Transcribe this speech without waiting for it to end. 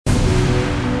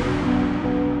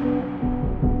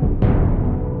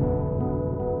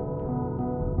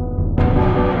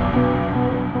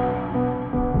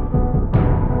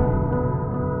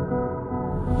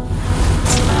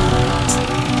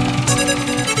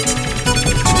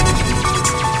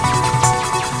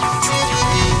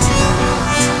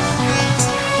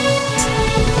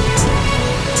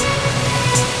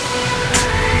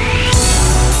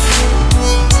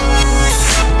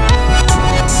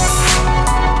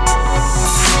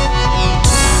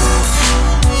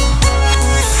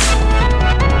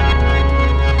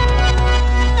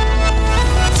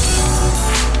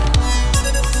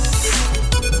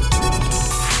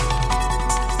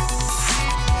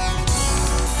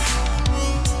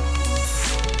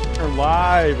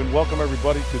live, and welcome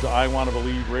everybody to the I Want to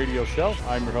Believe radio show.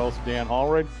 I'm your host, Dan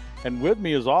Hallroyd, and with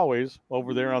me as always,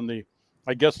 over there on the,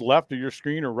 I guess, left of your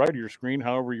screen or right of your screen,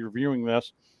 however you're viewing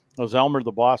this, is Elmer,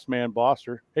 the boss man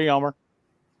bosser. Hey, Elmer.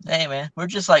 Hey, man, we're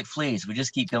just like fleas. We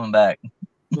just keep coming back.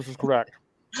 This is correct.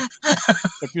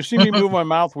 If you see me move my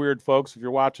mouth weird, folks, if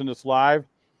you're watching this live,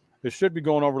 it should be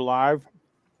going over live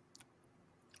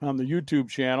on the YouTube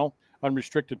channel,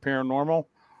 Unrestricted Paranormal.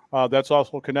 That's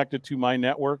also connected to my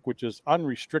network, which is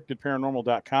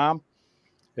unrestrictedparanormal.com.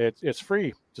 It's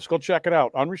free. Just go check it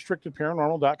out.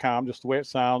 Unrestrictedparanormal.com, just the way it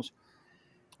sounds.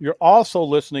 You're also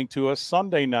listening to us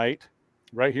Sunday night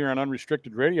right here on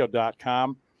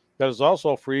unrestrictedradio.com. That is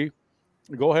also free.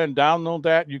 Go ahead and download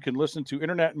that. You can listen to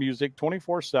internet music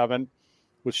 24/7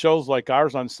 with shows like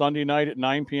ours on Sunday night at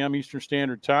 9 p.m. Eastern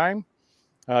Standard Time.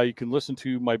 You can listen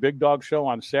to my Big Dog Show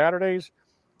on Saturdays.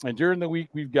 And during the week,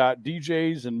 we've got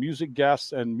DJs and music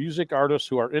guests and music artists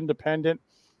who are independent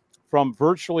from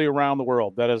virtually around the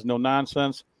world. That is no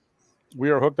nonsense.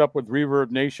 We are hooked up with Reverb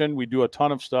Nation. We do a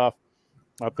ton of stuff.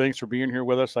 Thanks for being here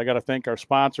with us. I got to thank our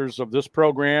sponsors of this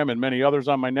program and many others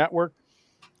on my network,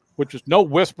 which is no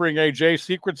whispering, AJ.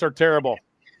 Secrets are terrible.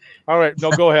 All right.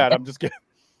 No, go ahead. I'm just kidding.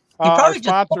 You probably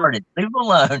just farted. Leave him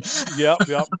alone.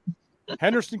 Yep.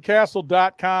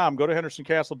 HendersonCastle.com. Go to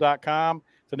HendersonCastle.com.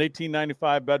 It's an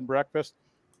 $18.95 bed and breakfast.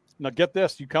 Now, get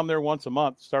this. You come there once a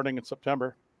month starting in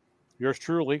September. Yours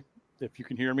truly, if you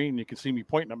can hear me and you can see me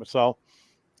pointing at myself,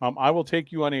 I will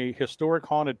take you on a historic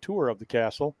haunted tour of the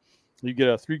castle. You get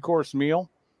a 3-course meal,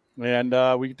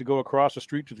 and we get to go across the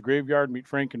street to the graveyard, meet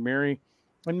Frank and Mary,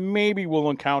 and maybe we'll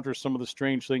encounter some of the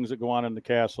strange things that go on in the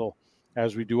castle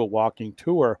as we do a walking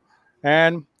tour.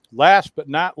 And last but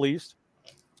not least,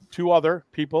 2 other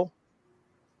people,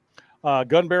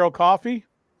 Gun Barrel Coffee,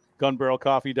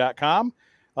 gunbarrelcoffee.com.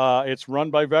 It's run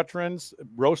by veterans,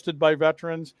 roasted by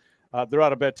veterans. They're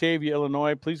out of Batavia,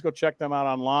 Illinois. Please go check them out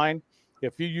online.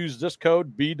 If you use this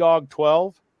code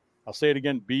BDOG12, I'll say it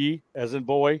again, B as in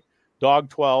boy,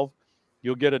 dog12,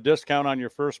 you'll get a discount on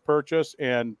your first purchase,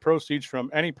 and proceeds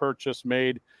from any purchase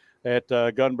made at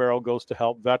Gun Barrel goes to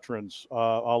help veterans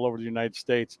all over the United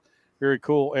States. Very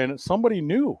cool. And somebody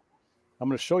new. I'm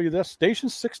going to show you this. Station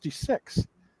 66.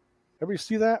 Everybody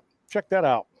see that? Check that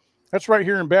out. That's right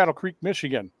here in Battle Creek,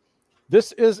 Michigan.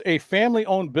 This is a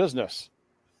family-owned business.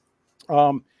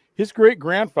 His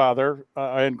great-grandfather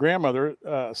and grandmother,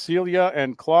 Celia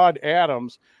and Claude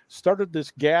Adams, started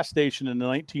this gas station in the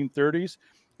 1930s.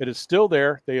 It is still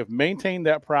there. They have maintained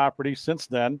that property since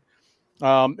then.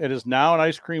 It is now an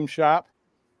ice cream shop,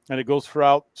 and it goes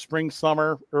throughout spring,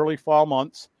 summer, early fall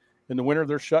months. In the winter,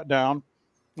 they're shut down.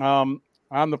 On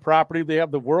the property, they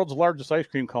have the world's largest ice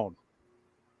cream cone.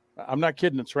 I'm not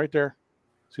kidding. It's right there.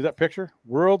 See that picture?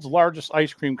 World's largest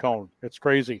ice cream cone. It's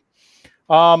crazy.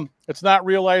 It's not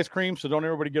real ice cream, so don't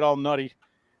everybody get all nutty.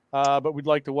 But we'd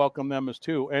like to welcome them as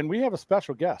too. And we have a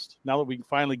special guest. Now that we can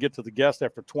finally get to the guest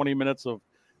after 20 minutes of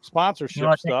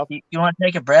sponsorship stuff. You want to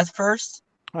take a breath first?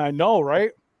 I know,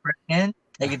 right? Breath in,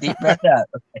 take a deep breath out.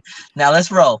 Okay. Now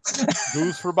let's roll.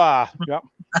 Goose for ba. Yep.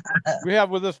 We have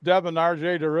with us Deb and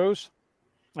RJ DeRoos,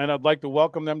 and I'd like to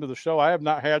welcome them to the show. I have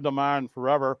not had them on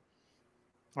forever.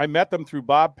 I met them through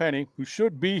Bob Penny, who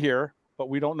should be here, but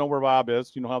we don't know where Bob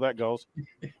is. You know how that goes.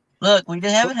 Look, we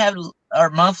haven't had our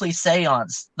monthly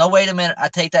seance. No, wait a minute. I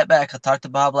take that back. I talked to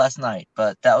Bob last night,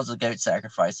 but that was a goat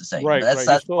sacrifice to say. Right, right.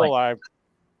 He's still alive.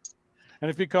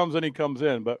 And if he comes in, he comes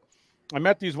in. But I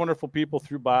met these wonderful people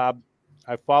through Bob.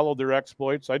 I followed their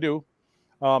exploits. I do.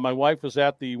 My wife was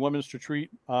at the women's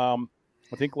retreat, I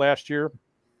think last year,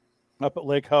 up at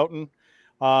Lake Houghton.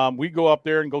 We go up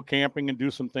there and go camping and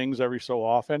do some things every so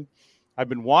often. I've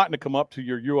been wanting to come up to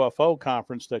your UFO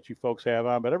conference that you folks have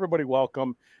on, but everybody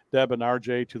welcome Deb and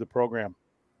RJ to the program.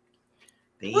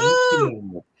 Thank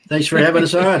you. Thanks for having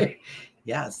us on.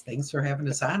 Yes, thanks for having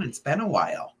us on. It's been a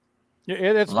while.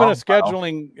 It's been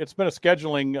a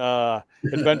scheduling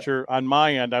adventure on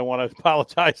my end. I want to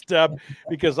apologize, Deb,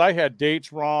 because I had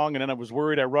dates wrong, and then I was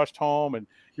worried. I rushed home, and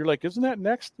you're like, isn't that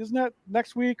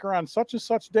next week or on such and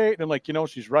such date? And I'm like,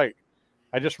 she's right.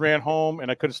 I just ran home, and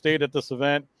I could have stayed at this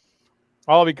event,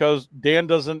 all because Dan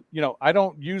doesn't, I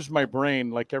don't use my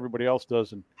brain like everybody else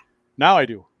does, and now I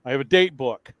do. I have a date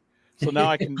book. So now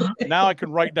I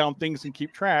can write down things and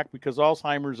keep track, because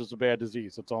Alzheimer's is a bad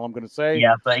disease. That's all I'm going to say.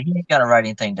 Yeah, but he ain't got to write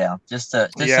anything down. Just so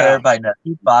everybody knows,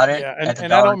 he bought it. Yeah,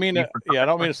 and I don't mean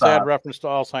a sad reference to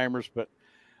Alzheimer's, but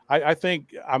I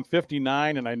think I'm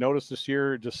 59, and I noticed this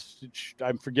year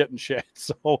I'm forgetting shit.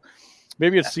 So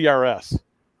maybe it's CRS.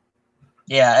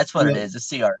 Yeah, that's what it is. It's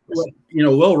CRS. Well,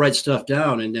 we'll write stuff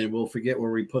down, and then we'll forget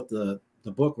where we put the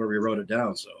book where we wrote it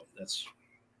down. So that's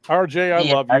RJ, I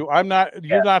Yeah, love you. I'm not.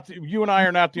 You're not. You and I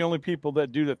are not the only people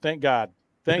that do that. Thank God.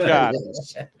 Thank God.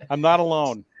 Yes. I'm not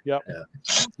alone. Yep. Yeah.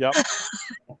 Yep.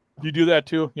 You do that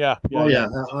too? Yeah. Oh yeah,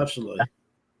 absolutely.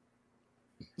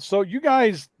 So you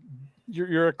guys,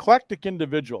 you're eclectic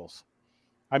individuals.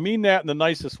 I mean that in the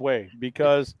nicest way,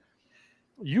 because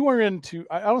you are into,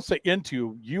 I don't say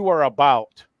into, you are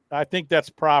about, I think that's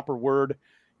proper word.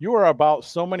 You are about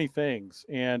so many things,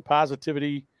 and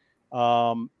positivity,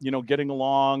 getting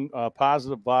along,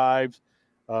 positive vibes.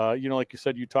 Like you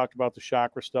said, you talked about the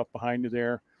chakra stuff behind you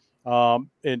there,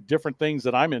 and different things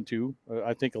that I'm into.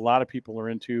 I think a lot of people are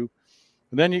into.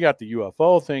 And then you got the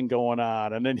UFO thing going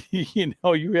on, and then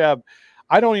you have,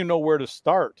 I don't even know where to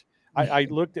start. I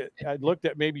looked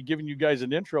at maybe giving you guys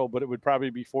an intro, but it would probably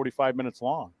be 45 minutes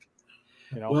long.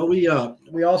 Well, we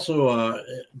also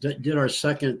did our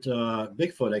second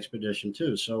Bigfoot expedition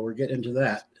too, so we're getting into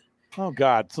that. Oh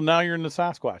God! So now you're in the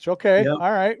Sasquatch. Okay, Yep.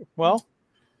 All right. Well,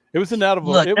 it was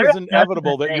inevitable. Look, it there was is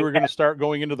inevitable nothing that you were going to start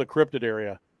going into the cryptid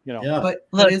area. Yeah. But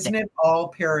Look, isn't it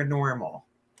all paranormal?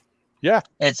 Yeah.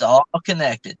 it's all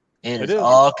connected. It is is.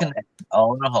 all connected,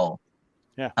 all in a whole.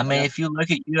 Yeah. I mean, if you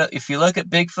look at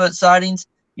Bigfoot sightings,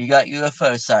 you got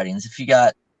UFO sightings. If you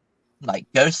got like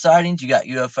ghost sightings, you got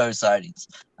UFO sightings.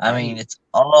 I mean, it's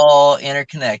all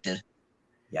interconnected.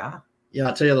 Yeah. Yeah,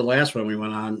 I'll tell you, the last one we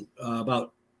went on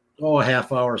about a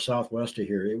half hour southwest of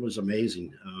here. It was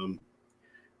amazing.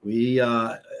 We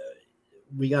got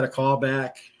a call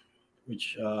back,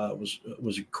 which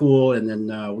was cool, and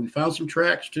then we found some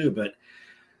tracks too. But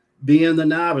being the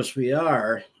novice we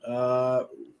are,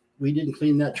 we didn't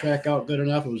clean that track out good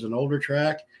enough. It was an older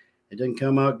track. It didn't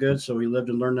come out good, so we lived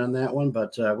and learned on that one.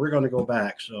 But we're going to go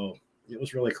back, so it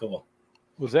was really cool.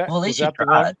 Was that? Well, at was least you that the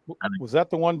tried. one? Was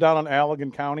that the one down in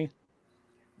Allegan County?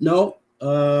 No,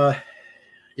 it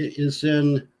is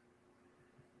in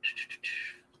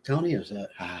county. Is that?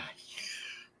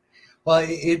 Well,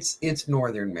 it's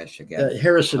northern Michigan.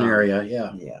 Harrison area.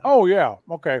 Yeah. Yeah. Oh yeah.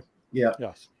 Okay. Yeah.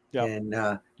 Yes. Yeah. And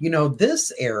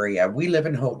this area, we live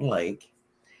in Houghton Lake,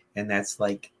 and that's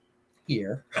like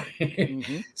here.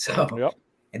 Mhm. So Yep.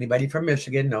 anybody from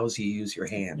Michigan knows you use your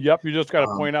hand. Yep. You just got to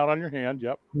point out on your hand.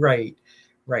 Yep. Right.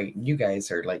 Right. You guys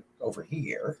are like over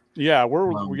here. Yeah.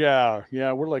 We're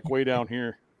we're like way down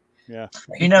here. Yeah.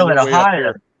 You know, in We're way up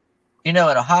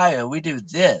Ohio, here. we do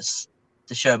this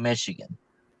to show Michigan.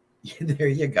 There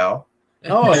you go.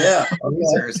 Oh yeah.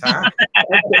 Losers, huh?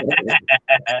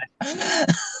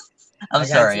 I'm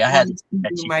sorry, I had to get that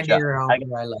that cheap my shot. dear I,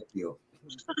 uncle, I love you.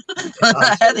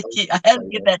 I had to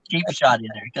get that cheap shot in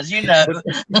there because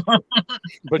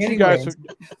But you Anyways,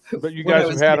 guys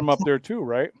have had them up there too,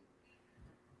 right?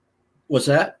 What's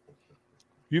that?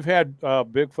 You've had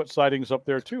Bigfoot sightings up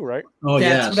there too, right? Oh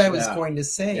That's yes, what I was yeah. going to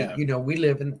say. Yeah. We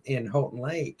live in Houghton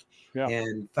Lake, Yeah.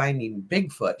 and Finding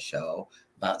Bigfoot show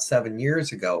about 7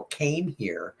 years ago came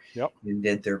here Yep. and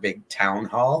did their big town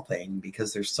hall thing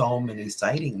because there's so many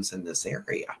sightings in this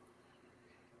area.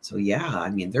 So yeah, I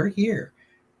mean they're here.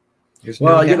 There's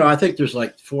Well, no doubt. I think there's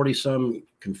like 40 some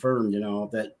confirmed,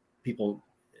 that people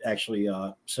actually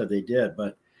said they did.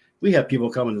 But we have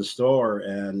people come in the store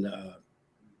and,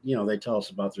 they tell us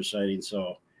about their sightings.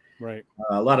 So Right.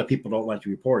 a lot of people don't like to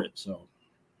report it. So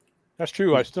That's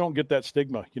true. I still don't get that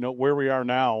stigma. Where we are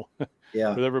now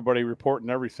yeah, with everybody reporting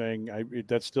everything.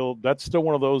 That's still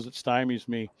one of those that stymies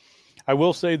me. I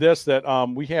will say this, that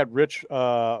we had Rich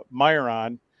Meyer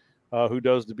on, who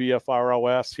does the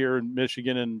BFROS here in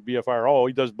Michigan and BFRO.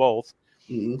 He does both.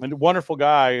 mm-hmm. And a wonderful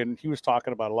guy. And he was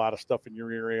talking about a lot of stuff in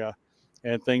your area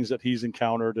and things that he's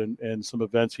encountered and some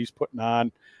events he's putting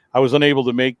on. I was unable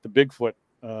to make the Bigfoot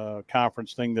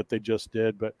conference thing that they just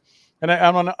did, but and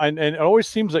it always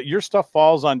seems that your stuff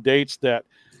falls on dates that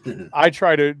I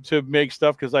try to make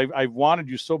stuff because I've wanted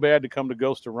you so bad to come to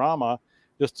Ghostorama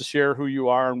just to share who you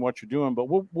are and what you're doing. But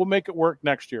we'll make it work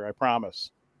next year, I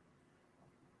promise.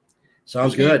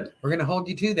 Sounds good. We're gonna hold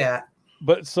you to that.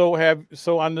 But so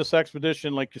on this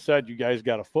expedition, like you said, you guys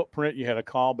got a footprint, you had a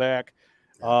callback.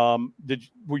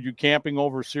 Were you camping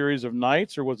over a series of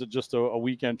nights, or was it just a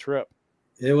weekend trip?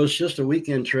 It was just a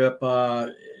weekend trip.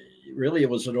 Really, it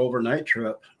was an overnight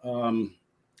trip.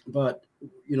 But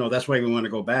that's why we want to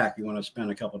go back. We want to spend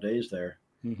a couple of days there.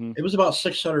 Mm-hmm. It was about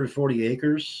 640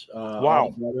 acres. Wow.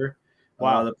 Altogether.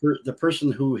 Wow. The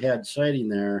person who had sighting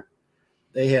there,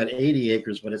 they had 80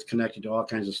 acres, but it's connected to all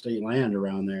kinds of state land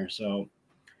around there. So,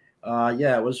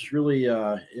 it was really,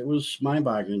 it was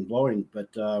mind-boggling, blowing. But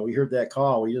we heard that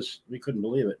call. We couldn't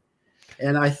believe it.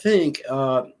 And I think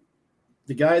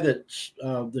the guy that's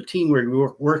the team we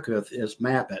work with is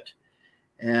Mappet,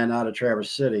 and out of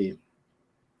Traverse City.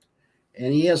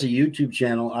 and he has a YouTube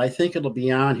channel. I think it'll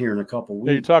be on here in a couple Yeah,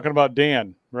 you're weeks. talking about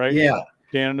Dan, right? Yeah,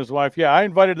 Dan and his wife. Yeah, I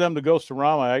invited them to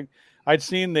Ghost-orama. I'd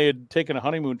seen they had taken a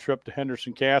honeymoon trip to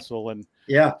Henderson Castle and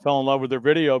yeah, fell in love with their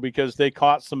video because they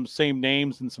caught some same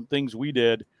names and some things we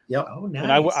did. yep. Oh, nice.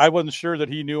 And I wasn't sure that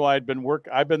he knew I've been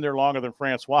there longer than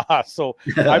Francois. So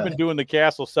I've been doing the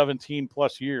castle 17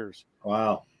 plus years.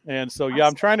 Wow. And so, yeah,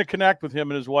 I'm trying to connect with him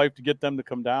and his wife to get them to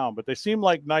come down, but they seem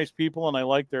like nice people. And I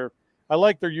like their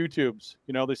YouTubes,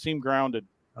 you know, they seem grounded.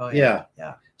 Oh, Yeah.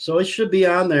 Yeah. So it should be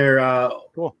on there.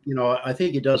 Cool. You know, I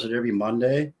think he does it every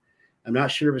Monday. I'm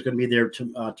not sure if it's going to be there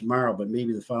tomorrow, but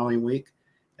maybe the following week.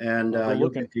 And you'll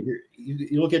get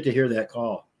to hear that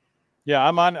call. Yeah,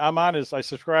 I'm on his. I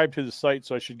subscribe to the site,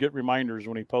 so I should get reminders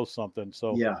when he posts something.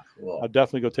 So Yeah, Cool. I'll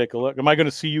definitely go take a look. Am I going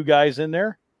to see you guys in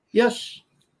there? yes,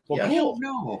 Well, yeah. cool.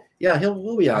 No. Yeah,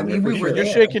 we'll be on I there. mean, for we were sure. You're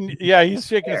there. shaking. Yeah, he's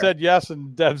shaking his There. head yes,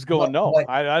 and Deb's going no. What-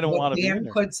 I don't what want to be in Dan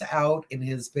there. puts out in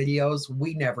his videos,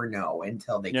 we never know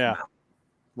until they Yeah. come out.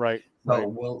 Right. So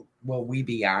Right. will we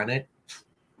be on it?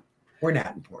 We're not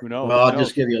Who important. knows? Well, I'll Who knows?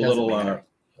 just give you a Doesn't little matter.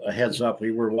 a heads up.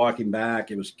 We were walking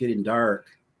back. It was getting dark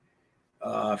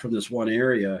from this one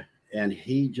area, and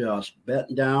he just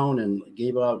bent down and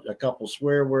gave out a couple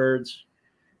swear words.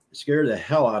 It scared the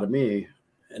hell out of me.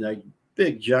 And a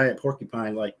big giant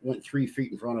porcupine went 3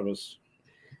 feet in front of us,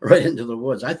 right into the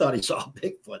woods. I thought he saw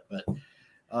Bigfoot,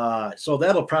 but so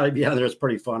that'll probably be on there. It's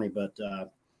pretty funny, but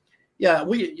yeah,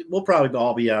 we'll probably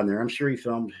all be on there. I'm sure he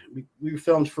filmed. We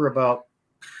filmed for about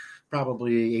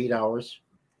probably 8 hours.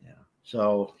 Yeah.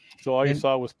 So all you And-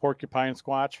 saw was porcupine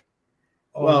squatch.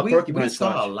 Oh, Well, we porcupine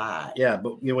saw squatch. a lot. yeah,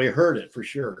 but we heard it for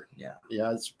sure. Yeah.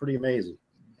 Yeah, it's pretty amazing.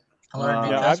 I learned to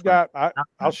do Yeah, this one.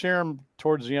 I'll share them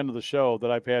towards the end of the show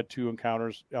that I've had 2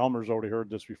 encounters. Elmer's already heard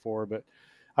this before, but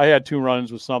I had 2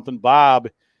 run-ins with something. Bob,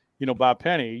 Bob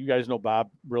Penny, you guys know Bob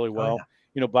really well.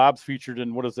 yeah. Bob's featured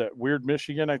in, what is that, Weird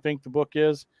Michigan, I think the book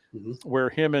is, Mhm. where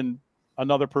him and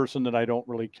another person that I don't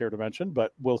really care to mention,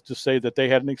 but we'll just say that they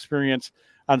had an experience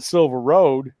on Silver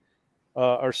Road,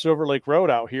 or Silver Lake Road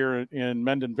out here in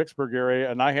Menden-Vicksburg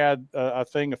area. And I had a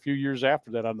thing a few years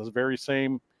after that on the very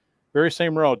same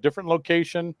road, different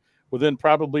location, within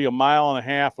probably a mile and a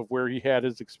half of where he had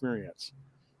his experience.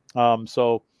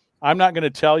 So I'm not going to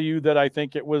tell you that I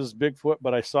think it was Bigfoot,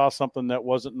 but I saw something that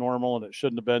wasn't normal and it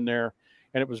shouldn't have been there.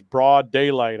 And it was broad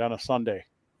daylight on a Sunday,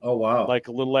 Oh wow. like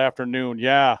a little afternoon.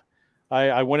 Yeah.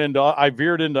 I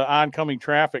veered into oncoming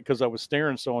traffic because I was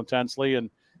staring so intensely, and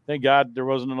thank God there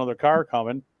wasn't another car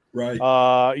coming. Right.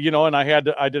 And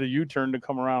I did a U-turn to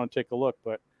come around and take a look.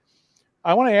 But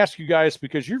I want to ask you guys,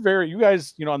 because you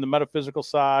guys, on the metaphysical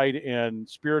side and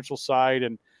spiritual side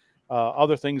and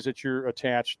other things that you're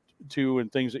attached to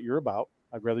and things that you're about.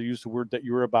 I'd rather use the word that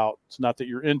you're about. It's not that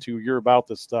you're into, you're about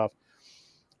this stuff.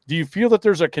 Do you feel that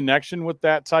there's a connection with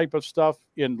that type of stuff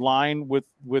in line with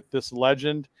this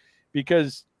legend?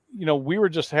 Because, we were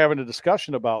just having a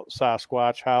discussion about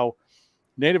Sasquatch, how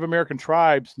Native American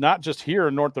tribes, not just here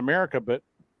in North America, but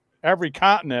every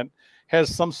continent,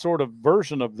 has some sort of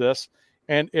version of this.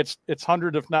 And it's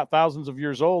hundreds, if not thousands of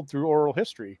years old through oral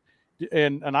history.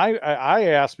 And I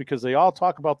ask because they all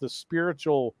talk about this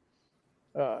spiritual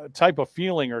type of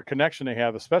feeling or connection they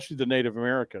have, especially the Native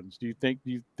Americans. Do you think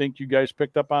you guys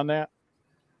picked up on that?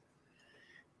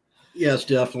 Yes,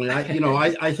 definitely.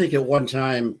 I think at one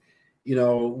time,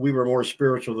 we were more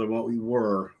spiritual than what we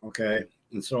were. Okay.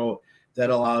 And so that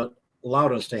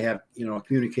allowed us to have,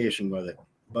 communication with it.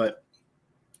 But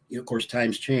of course,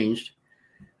 times changed.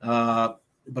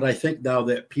 But I think now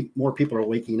that more people are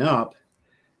waking up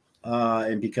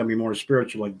and becoming more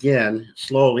spiritual again,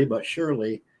 slowly but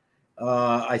surely,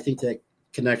 I think that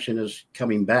connection is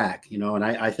coming back, and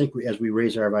I think as we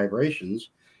raise our vibrations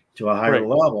to a higher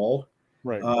level,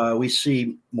 right, we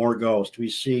see more ghosts, we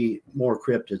see more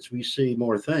cryptids, we see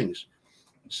more things.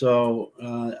 So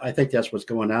I think that's what's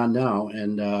going on now,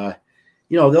 and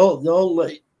they'll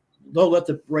let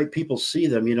the right people see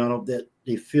them, that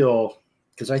they feel,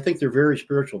 because I think they're very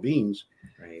spiritual beings.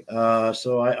 Right.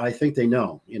 So I think they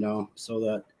know, so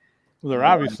that. Well, they're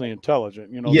obviously intelligent,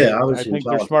 Yeah, I think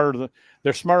they're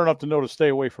smart enough to know to stay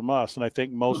away from us. And I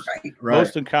think most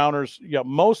encounters,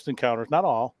 not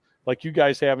all, like you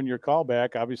guys have in your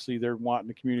callback, obviously they're wanting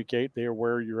to communicate. They're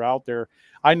aware you're out there.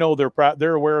 I know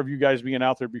they're aware of you guys being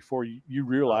out there before you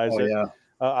realize it. Yeah.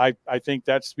 I think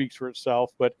that speaks for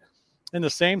itself. But in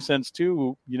the same sense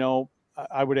too,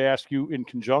 I would ask you in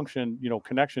conjunction,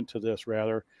 connection to this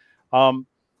rather,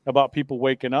 about people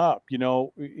waking up.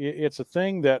 It's a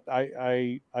thing that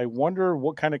I wonder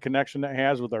what kind of connection that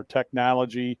has with our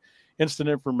technology, instant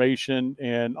information,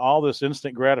 and all this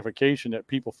instant gratification that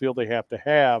people feel they have to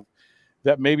have.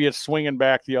 that maybe it's swinging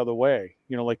back the other way,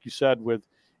 like you said, with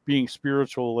being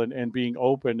spiritual and being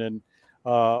open and,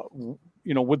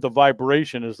 with the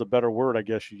vibration is the better word, I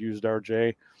guess you used,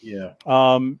 RJ. Yeah.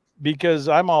 Because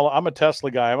I'm a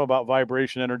Tesla guy. I'm about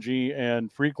vibration, energy,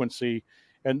 and frequency.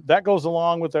 And that goes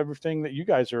along with everything that you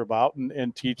guys are about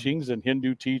and teachings and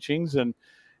Hindu teachings. And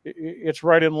it's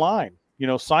right in line.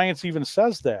 Science even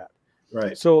says that.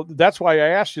 Right. So that's why I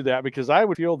asked you that, because I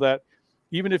would feel that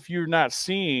even if you're not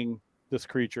seeing this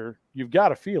creature, you've got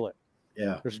to feel it.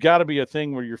 Yeah. There's got to be a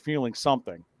thing where you're feeling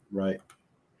something. Right.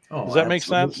 Oh, does that make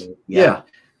sense? Yeah.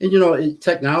 And, in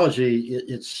technology,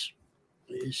 it's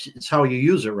how you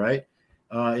use it, right?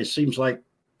 It seems like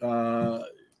when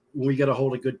we get a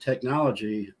hold of good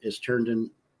technology, it's turned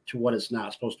into what it's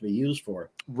not supposed to be used for.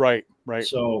 Right.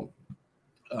 So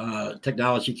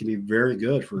technology can be very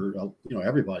good for,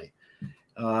 everybody.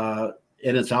 And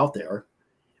it's out there.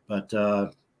 But,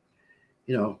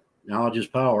 knowledge is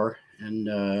power.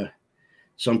 And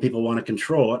some people want to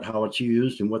control it, how it's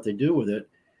used and what they do with it.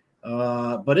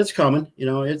 But it's coming,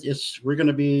 we're going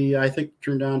to be, I think,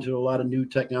 turned on to a lot of new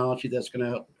technology that's going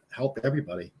to help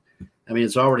everybody. I mean,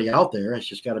 it's already out there. It's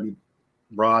just got to be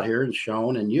brought here and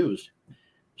shown and used.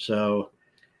 So,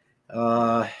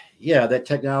 that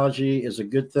technology is a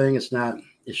good thing. It's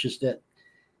just that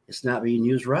it's not being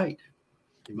used right.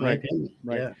 In my opinion.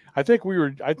 Right. Yeah. I think we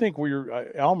were,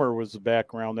 Elmer was the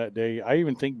background that day. I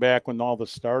even think back when all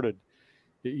this started,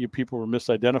 people were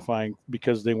misidentifying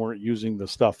because they weren't using the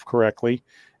stuff correctly.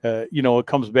 It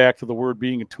comes back to the word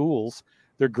being tools.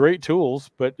 They're great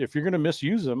tools, but if you're going to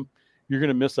misuse them, you're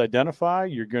going to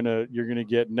misidentify. You're going to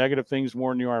get negative things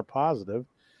more than you are positive.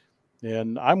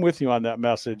 And I'm with you on that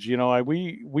message.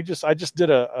 I just did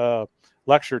a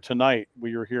lecture tonight.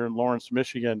 We were here in Lawrence,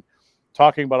 Michigan,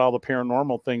 talking about all the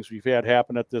paranormal things we've had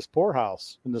happen at this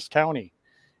poorhouse in this county.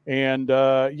 And,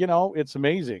 it's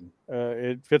amazing.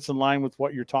 It fits in line with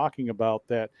what you're talking about,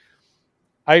 that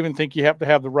I even think you have to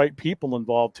have the right people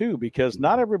involved too, because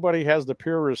not everybody has the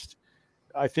purest,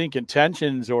 I think,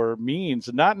 intentions or means,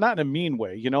 not in a mean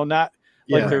way, not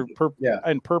like they're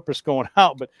in purpose going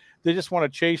out, but they just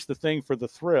want to chase the thing for the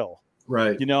thrill.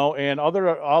 Right. And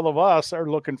all of us are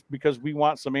looking because we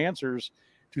want some answers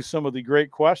to some of the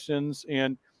great questions,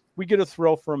 and we get a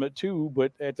thrill from it too.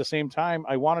 But at the same time,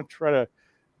 I want to try to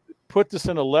put this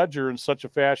in a ledger in such a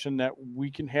fashion that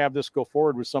we can have this go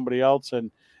forward with somebody else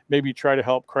and maybe try to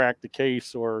help crack the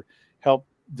case or help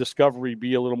discovery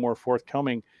be a little more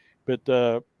forthcoming. But,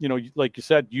 like you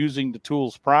said, using the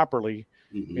tools properly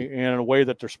in a way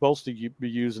that they're supposed to be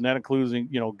used. And that includes,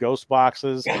 ghost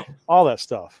boxes, all that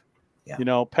stuff,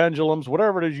 pendulums,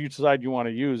 whatever it is you decide you want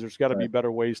to use. There's got to be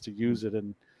better ways to use it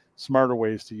and smarter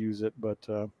ways to use it. But,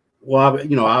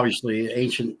 obviously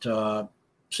ancient,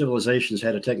 civilizations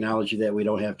had a technology that we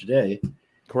don't have today.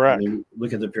 Correct. I mean,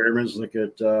 look at the pyramids. Look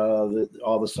at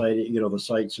all the the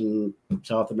sites in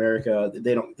South America.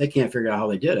 They can't figure out how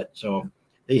they did it. So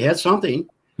they had something,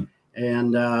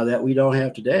 and that we don't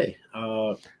have today.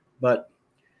 But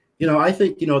I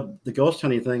think the ghost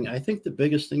hunting thing. I think the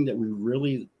biggest thing that we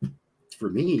really, for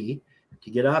me, to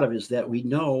get out of is that we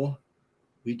know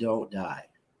we don't die.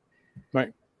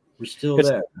 Right. We're still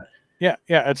there. Yeah.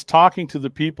 It's talking to the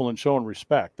people and showing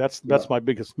respect. That's my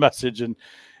biggest message. And,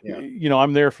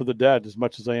 I'm there for the dead as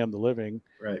much as I am the living.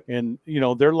 Right. And,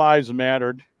 their lives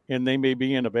mattered, and they may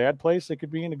be in a bad place. They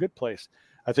could be in a good place.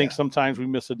 I think sometimes we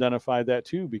misidentify that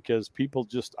too, because people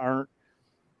just aren't,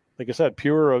 like I said,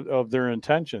 pure of their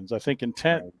intentions. I think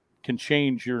intent can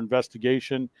change your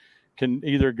investigation, can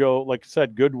either go, like I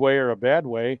said, good way or a bad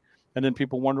way. And then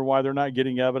people wonder why they're not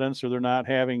getting evidence or they're not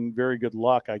having very good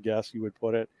luck, I guess you would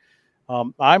put it.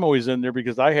 I'm always in there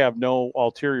because I have no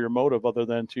ulterior motive other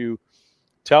than to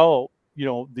tell,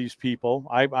 these people,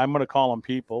 I'm going to call them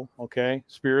people, okay?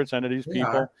 Spirits, entities,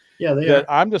 people. Yeah, they are.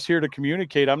 I'm just here to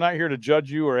communicate. I'm not here to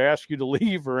judge you or ask you to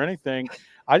leave or anything.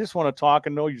 I just want to talk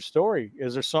and know your story.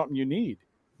 Is there something you need?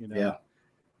 Yeah.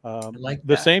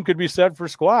 The same could be said for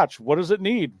Squatch. What does it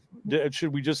need?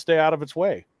 Should we just stay out of its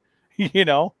way?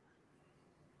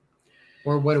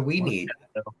 Or what do we need?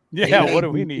 Yeah, what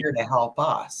do we need? Here to help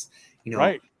us.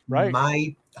 Right.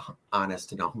 My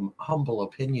honest and humble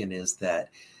opinion is that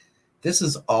this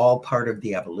is all part of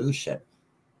the evolution.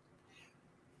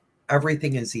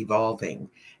 Everything is evolving,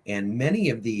 and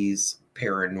many of these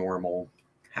paranormal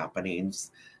happenings,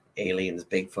 aliens,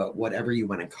 Bigfoot, whatever you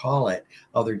want to call it,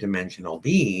 other dimensional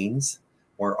beings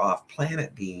or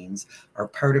off-planet beings are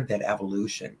part of that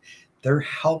evolution. They're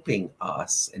helping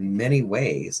us in many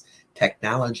ways,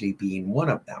 technology being one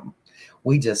of them.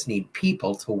 We just need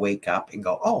people to wake up and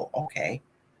go, oh, okay,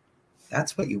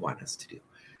 that's what you want us to do.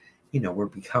 we're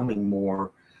becoming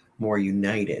more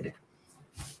united.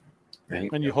 Right.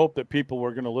 And you hope that people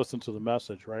were going to listen to the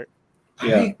message, right?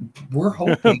 Yeah. We're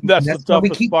hoping. That's That's the why we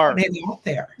toughest keep part. putting it out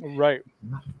there. Right.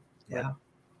 Yeah.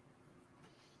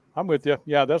 I'm with you.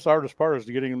 Yeah, that's the hardest part is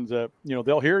getting them to,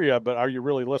 they'll hear you, but are you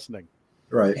really listening?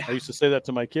 Right. I used to say that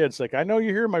to my kids. Like, I know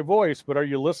you hear my voice, but are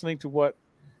you listening to what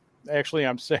actually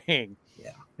I'm saying?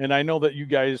 Yeah. And I know that you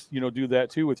guys, do that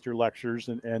too with your lectures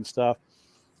and stuff.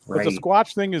 Right. But the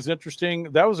Squatch thing is interesting.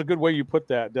 That was a good way you put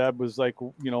that, Deb, was like,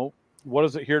 what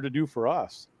is it here to do for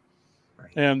us?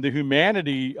 Right. And the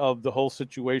humanity of the whole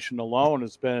situation alone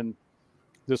has been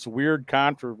this weird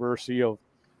controversy of,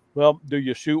 well, do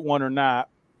you shoot one or not?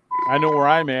 I know where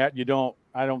I'm at.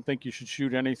 I don't think you should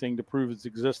shoot anything to prove its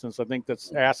existence. I think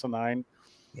that's asinine.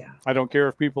 Yeah. I don't care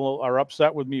if people are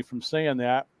upset with me from saying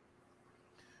that.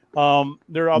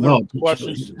 There are other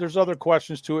questions. There's other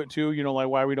questions to it too, like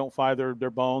why we don't find their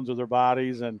bones or their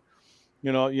bodies. And,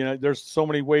 there's so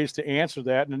many ways to answer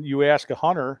that. And you ask a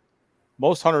hunter,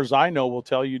 most hunters I know will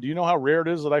tell you, do you know how rare it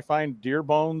is that I find deer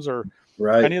bones or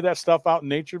any of that stuff out in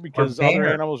nature? Because other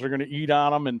animals are going to eat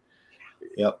on them. And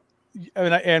yep.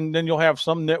 And then you'll have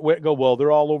some nitwit go, well,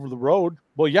 they're all over the road.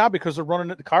 Well, yeah, because they're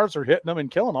running it. The cars are hitting them and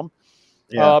killing them.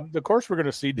 Yeah. Of course we're going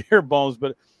to see deer bones,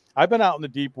 but I've been out in the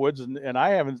deep woods and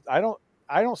I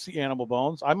don't see animal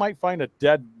bones. I might find a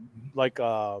dead, like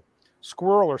a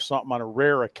squirrel or something on a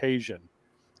rare occasion,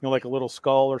 like a little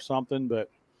skull or something, but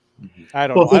I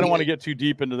don't know. I don't want to get too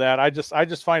deep into that. I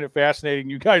just find it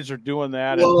fascinating. You guys are doing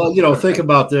that. Well, think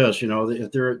about this,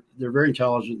 if they're very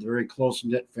intelligent, they're a very close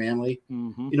knit family.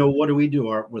 Mm-hmm. What do we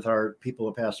do with our people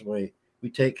that pass away? We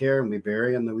take care and we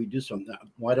bury them and we do something.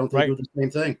 Why don't they do the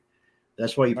same thing?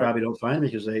 That's why you probably don't find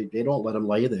them, because they don't let them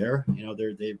lay there.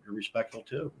 They're respectful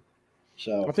too.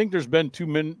 So I think there's been too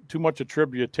much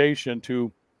attribution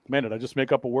to, man, did I just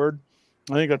make up a word?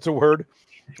 I think that's a word.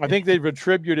 I think they've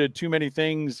attributed too many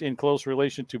things in close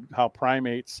relation to how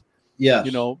primates,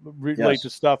 relate to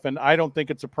stuff. And I don't think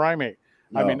it's a primate.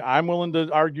 No. I mean, I'm willing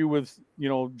to argue with,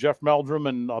 Jeff Meldrum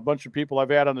and a bunch of people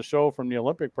I've had on the show from the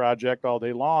Olympic Project all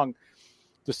day long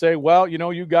to say, well,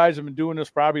 you guys have been doing this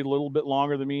probably a little bit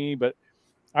longer than me, but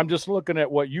I'm just looking at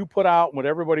what you put out and what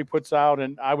everybody puts out.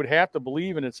 And I would have to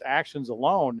believe in its actions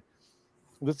alone.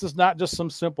 This is not just some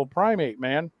simple primate,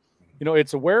 man.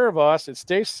 It's aware of us. It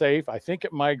stays safe. I think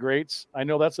it migrates. I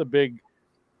know that's a big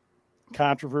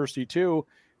controversy too,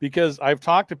 because I've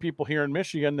talked to people here in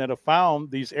Michigan that have found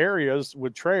these areas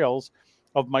with trails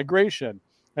of migration.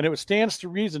 And it stands to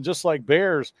reason, just like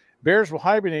bears will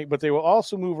hibernate, but they will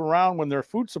also move around when their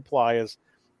food supply is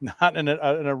not in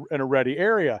a ready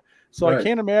area. So I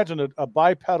can't imagine a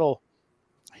bipedal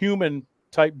human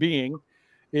type being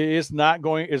is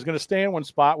going to stay in one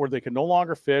spot where they can no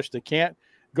longer fish. They can't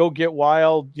go get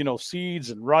wild, seeds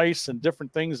and rice and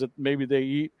different things that maybe they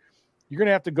eat. You're going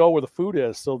to have to go where the food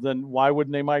is. So then why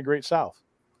wouldn't they migrate south?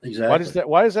 Exactly.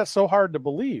 Why is that so hard to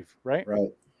believe? Right. Right.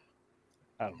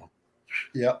 I don't know.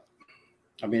 Yep.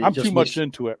 I mean, I'm too much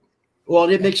into it. Well,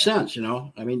 it makes sense.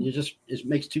 I mean, it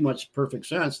makes too much perfect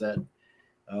sense that,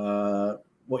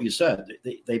 what you said,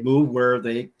 they move where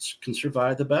they can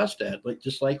survive the best at,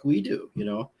 just like we do,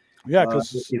 Yeah.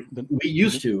 Because we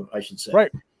used to, I should say.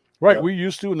 Right. Yep. We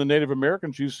used to, and the Native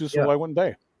Americans used to, so why wouldn't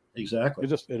they? Exactly.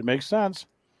 It makes sense.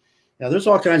 Yeah, there's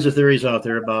all kinds of theories out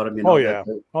there about them.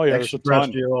 There's a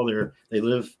ton. They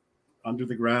live under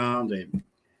the ground. They're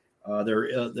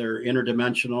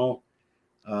interdimensional.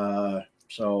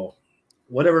 So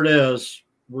whatever it is,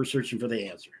 we're searching for the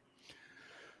answer.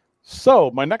 So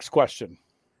my next question: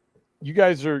 you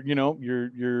guys are,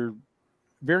 you're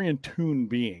very in tune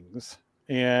beings,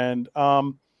 and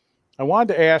I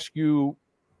wanted to ask you,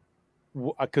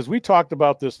 because we talked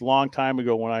about this a long time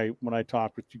ago when I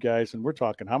talked with you guys, and we're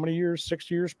talking how many years?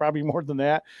 6 years, probably more than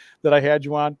that I had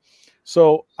you on.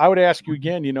 So I would ask you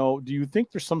again, do you think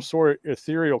there's some sort of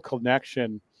ethereal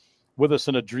connection with us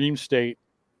in a dream state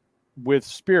with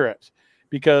spirit?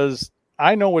 Because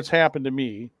I know what's happened to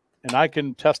me and I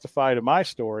can testify to my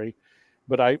story,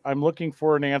 but I'm looking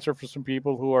for an answer for some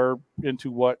people who are into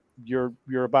what you're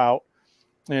about.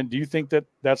 And do you think that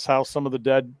that's how some of the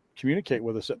dead communicate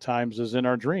with us at times, is in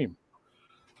our dream?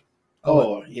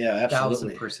 Oh yeah,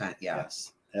 absolutely. 1,000%.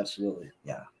 Yes. Absolutely.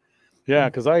 Yeah. Yeah.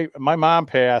 Cause my mom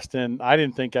passed and I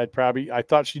didn't think I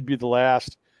thought she'd be the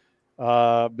last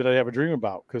that I'd have a dream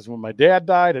about. Cause when my dad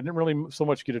died, I didn't really so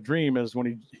much get a dream as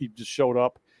when he just showed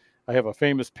up. I have a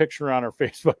famous picture on our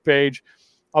Facebook page.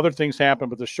 Other things happened,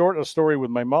 but the short of the story with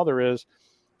my mother is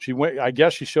I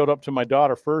guess she showed up to my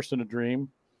daughter first in a dream,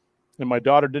 and my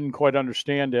daughter didn't quite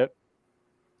understand it,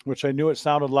 which I knew it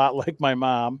sounded a lot like my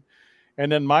mom.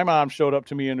 And then my mom showed up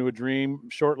to me into a dream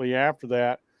shortly after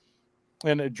that.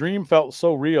 And a dream felt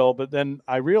so real. But then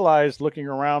I realized, looking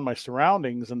around my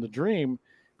surroundings in the dream,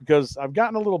 because I've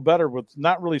gotten a little better with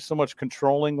not really so much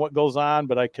controlling what goes on,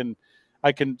 but I can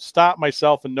stop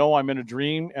myself and know I'm in a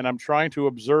dream, and I'm trying to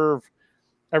observe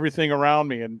everything around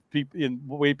me and in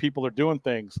the way people are doing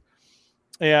things.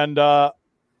 And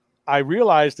I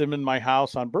realized I'm in my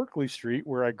house on Berkeley Street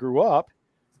where I grew up,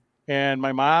 and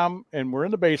my mom, and we're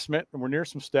in the basement and we're near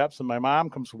some steps, and my mom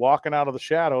comes walking out of the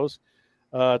shadows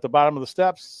at the bottom of the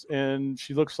steps, and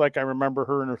she looks like I remember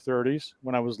her in her 30s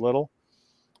when I was little.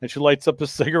 And she lights up a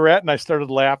cigarette, and I started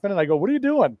laughing, and I go, "What are you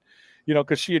doing?"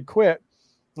 Because she had quit.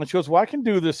 And she goes, "Well, I can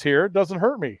do this here. It doesn't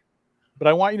hurt me, but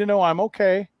I want you to know I'm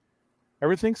okay.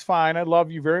 Everything's fine. I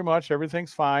love you very much.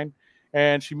 Everything's fine."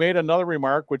 And she made another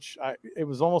remark, which it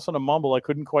was almost in a mumble. I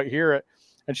couldn't quite hear it.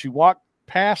 And she walked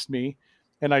past me,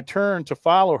 and I turned to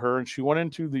follow her, and she went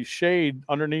into the shade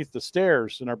underneath the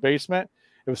stairs in our basement.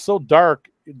 It was so dark,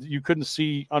 you couldn't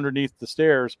see underneath the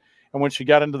stairs. And when she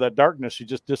got into that darkness, she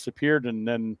just disappeared. And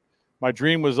then my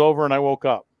dream was over, and I woke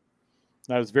up.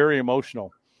 And I was very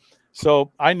emotional.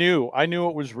 So I knew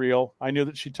it was real. I knew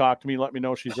that she talked to me, let me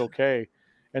know she's okay.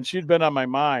 And she'd been on my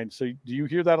mind. So do you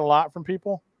hear that a lot from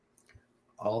people?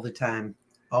 All the time.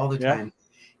 All the time.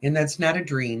 And that's not a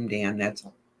dream, Dan. That's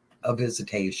a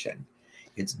visitation.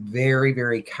 It's very,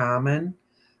 very common.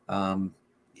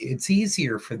 It's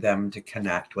easier for them to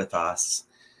connect with us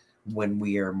when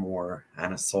we are more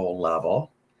on a soul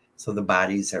level. So the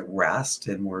body's at rest,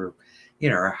 and we're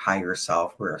our higher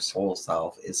self, where our soul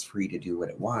self is free to do what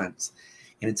it wants.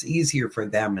 And it's easier for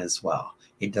them as well.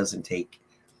 It doesn't take,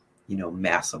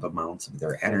 massive amounts of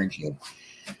their energy.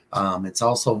 It's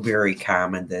also very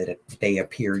common that they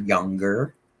appear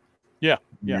younger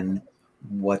than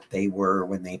what they were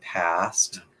when they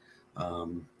passed.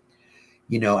 I'm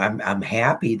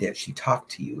happy that she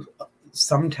talked to you.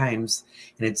 Sometimes,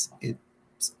 and it's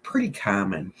pretty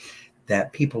common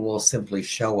that people will simply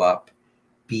show up,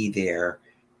 be there,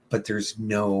 but there's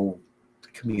no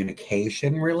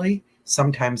communication really.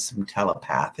 Sometimes some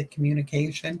telepathic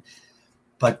communication,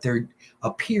 but they're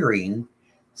appearing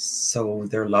so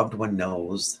their loved one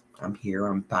knows, I'm here,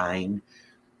 I'm fine.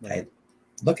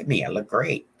 Look at me, I look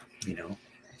great,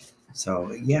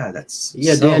 So that's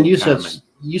so Dan, you common.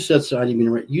 said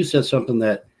something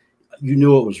that you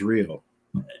knew it was real.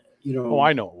 Oh,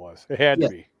 I know it was. It had to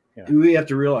be. Yeah. We have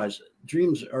to realize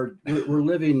dreams we're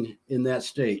living in that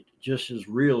state just as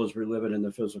real as we're living in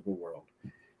the physical world.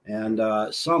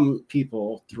 And some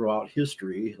people throughout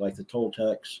history, like the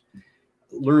Toltecs,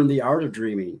 learn the art of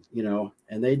dreaming,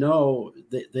 and they know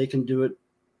they can do it.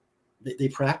 They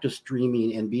practice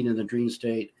dreaming and being in the dream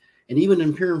state, and even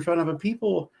appear in front of a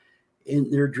people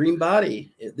in their dream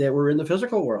body that were in the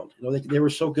physical world. They were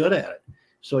so good at it.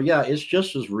 So yeah, it's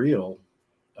just as real.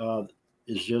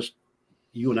 It's just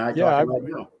you and I talking right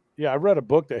now. Yeah, I read a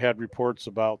book that had reports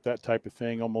about that type of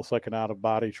thing, almost like an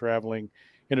out-of-body traveling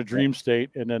in a dream state,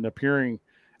 and then appearing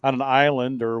on an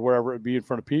island or wherever it would be in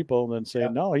front of people, and then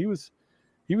saying, "No, he was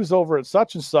over at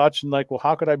such and such," and like, well,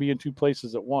 how could I be in two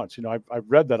places at once? I've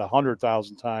read that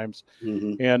 100,000 times,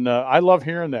 and I love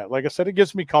hearing that. Like I said, it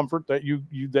gives me comfort that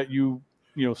you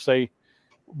say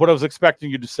what I was expecting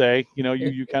you to say.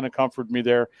 You kind of comforted me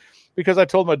there, because I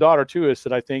told my daughter too. I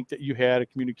said, I think that you had a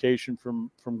communication from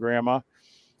Grandma,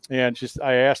 and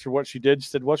I asked her what she did. She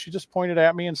said, well, she just pointed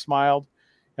at me and smiled.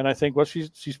 And I think, well,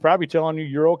 she's probably telling you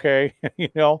you're okay,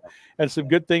 and some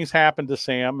good things happened to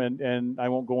Sam, and I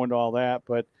won't go into all that,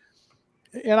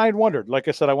 and I'd wondered, like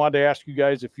I said, I wanted to ask you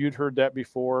guys if you'd heard that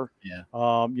before,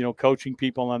 coaching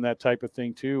people on that type of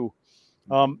thing too.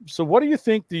 So what do you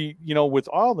think with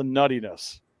all the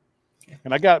nuttiness,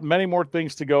 and I got many more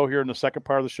things to go here in the second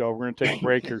part of the show. We're going to take a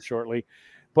break here shortly.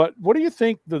 But what do you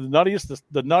think the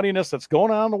nuttiness that's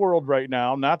going on in the world right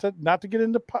now, not to get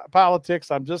into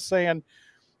politics, I'm just saying,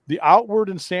 the outward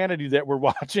insanity that we're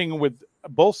watching with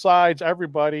both sides,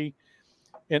 everybody.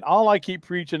 And all I keep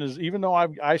preaching is, even though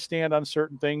I stand on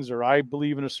certain things or I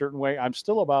believe in a certain way, I'm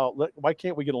still about, why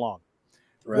can't we get along?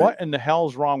 Right. What in the hell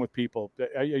is wrong with people?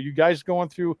 Are you guys going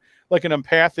through like an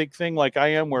empathic thing like I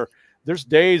am, where there's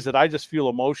days that I just feel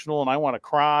emotional and I want to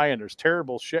cry, and there's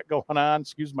terrible shit going on,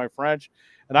 excuse my French,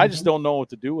 and I just don't know what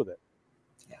to do with it.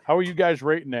 Yeah. How are you guys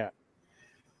rating that?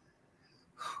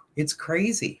 It's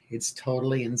crazy. It's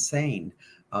totally insane.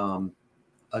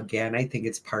 Again, I think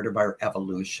it's part of our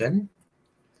evolution.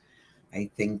 I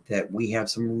think that we have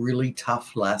some really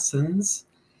tough lessons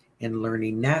in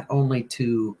learning, not only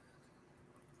to,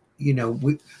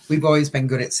 we've always been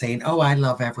good at saying, oh, I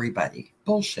love everybody.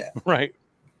 Bullshit. Right.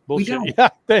 Bullshit. don't. Yeah.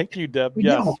 Thank you, Deb. We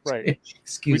Yes. don't. Right.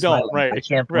 Excuse We my don't. language. Right. I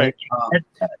can't Right. believe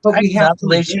But I we have cannot to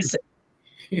believe she admit-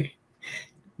 said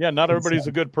Yeah. Not everybody's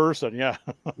a good person. Yeah.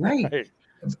 right. Right.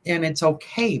 And it's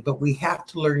okay, but we have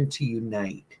to learn to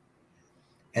unite.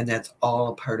 And that's all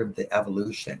a part of the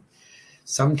evolution.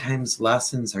 Sometimes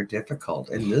lessons are difficult,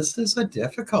 and this is a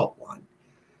difficult one.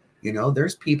 You know,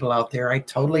 there's people out there I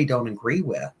totally don't agree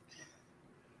with,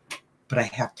 but I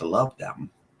have to love them.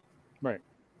 Right.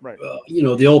 Right. You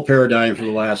know, the old paradigm for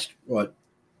the last,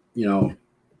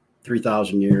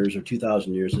 3,000 years or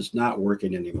 2,000 years, it's not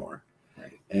working anymore.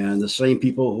 Right. And the same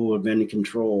people who have been in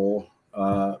control,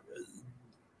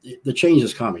 the change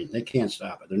is coming. They can't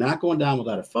stop it. They're not going down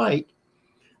without a fight,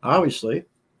 obviously,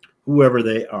 whoever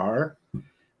they are.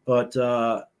 But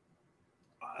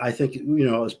I think,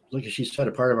 like she said,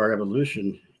 a part of our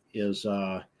evolution is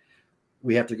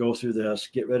we have to go through this,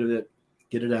 get rid of it,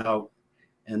 get it out,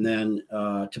 and then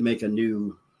to make a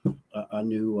new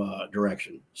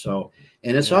direction. So,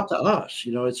 and it's up to us.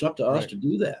 It's up to us to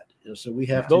do that. So we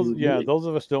have those. to. Yeah, those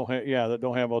of us that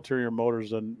don't have ulterior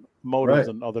motives and Right.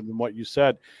 and other than what you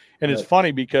said. And it's Right.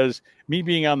 funny because me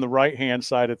being on the right hand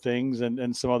side of things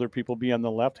and some other people be on the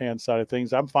left hand side of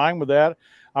things, I'm fine with that.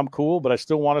 I'm cool, but I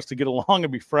still want us to get along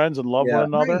and be friends and love one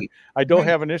another. Right. I don't Right.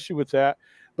 have an issue with that.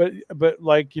 But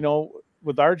like,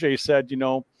 what RJ said,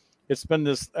 it's been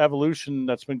this evolution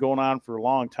that's been going on for a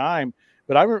long time.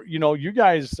 But you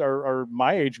guys are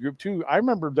my age group too. I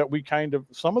remember that we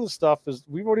some of the stuff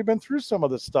we've already been through some of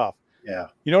this stuff. Yeah.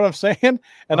 You know what I'm saying? And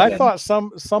Oh, I yeah. thought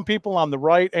some people on the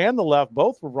right and the left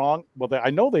both were wrong. Well, I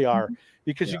know they are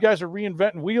because Yeah. you guys are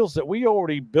reinventing wheels that we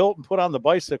already built and put on the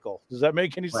bicycle. Does that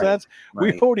make any Right. sense?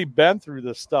 Right. We've already been through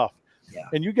this stuff. Yeah.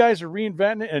 And you guys are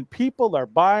reinventing it, and people are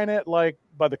buying it like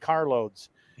by the carloads.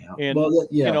 Yeah. And Well,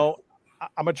 yeah.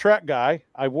 I'm a Trek guy.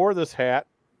 I wore this hat,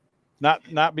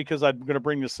 not because I'm going to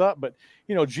bring this up, but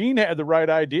Gene had the right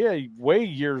idea way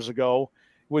years ago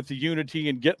with the unity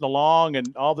and getting along,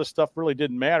 and all this stuff really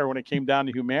didn't matter when it came down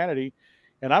to humanity.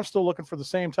 And I'm still looking for the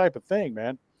same type of thing,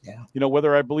 man. Yeah.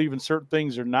 Whether I believe in certain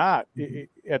things or not,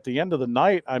 at the end of the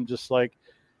night, I'm just like,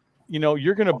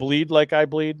 you're going to bleed like I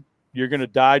bleed. You're going to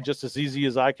die just as easy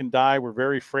as I can die. We're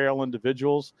very frail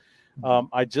individuals.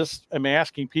 I just am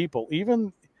asking people,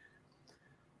 even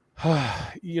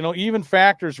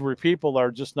factors where people are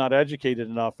just not educated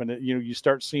enough, and you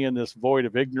start seeing this void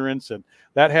of ignorance, and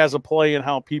that has a play in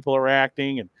how people are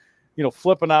acting, and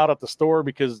flipping out at the store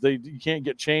because you can't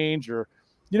get change, or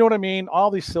you know what I mean,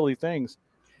 all these silly things.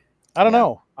 I don't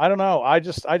know. I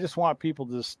just want people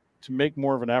to make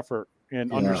more of an effort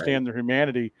and understand their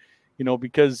humanity,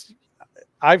 because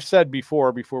I've said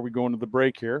before we go into the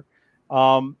break here,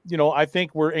 I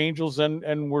think we're angels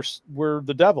and we're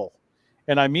the devil.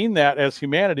 And I mean that as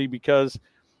humanity, because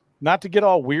not to get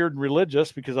all weird and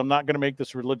religious, because I'm not going to make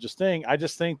this a religious thing. I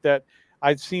just think that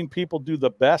I've seen people do the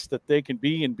best that they can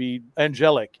be and be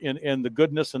angelic in the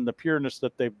goodness and the pureness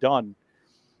that they've done.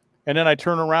 And then I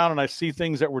turn around and I see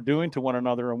things that we're doing to one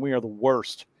another, and we are the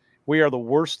worst. We are the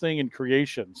worst thing in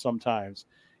creation sometimes.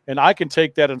 And I can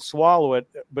take that and swallow it,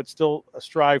 but still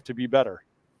strive to be better.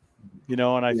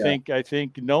 And I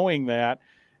think knowing that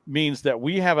means that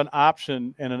we have an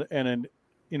option and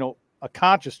a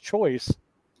conscious choice.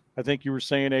 I think you were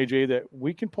saying, AJ, that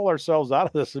we can pull ourselves out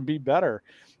of this and be better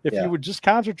if you would just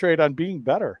concentrate on being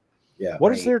better. Yeah.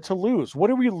 What is there to lose? What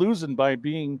are we losing by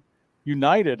being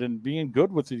united and being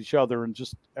good with each other, and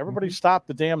just everybody stop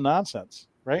the damn nonsense,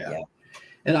 right? Yeah.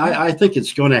 And I think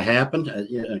it's going to happen.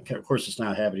 Of course, it's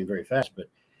not happening very fast,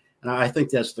 and I think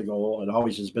that's the goal. It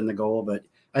always has been the goal. But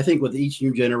I think with each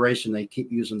new generation, they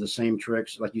keep using the same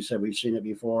tricks. Like you said, we've seen it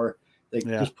before. They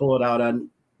just pull it out on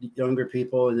younger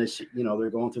people, and they're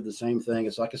going through the same thing.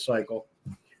 It's like a cycle,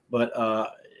 but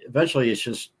eventually it's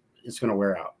going to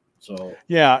wear out. So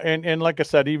yeah, and like I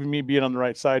said, even me being on the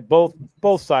right side, both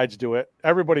sides do it.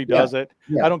 Everybody does it.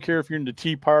 Yeah. I don't care if you're in the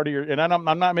Tea Party and I'm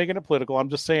not making it political. I'm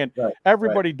just saying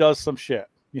everybody does some shit,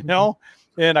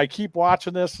 And I keep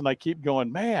watching this and I keep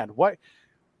going, man, where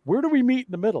do we meet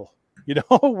in the middle?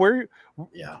 Where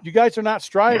you guys are not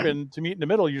striving to meet in the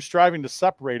middle. You're striving to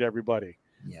separate everybody.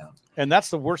 Yeah. And that's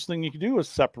the worst thing you can do is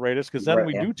separate us, because then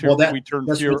we turn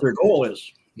that's pure. what their goal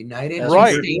is. United.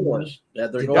 Right.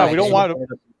 Their goal Yeah, we don't want to.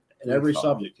 In every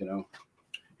subject,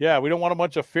 Yeah, we don't want a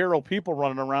bunch of feral people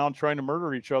running around trying to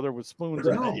murder each other with spoons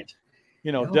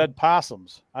and dead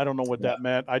possums. I don't know what that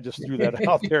meant. I just threw that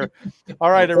out there. All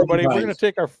right, everybody, we're going to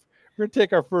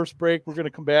take our first break. We're going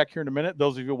to come back here in a minute.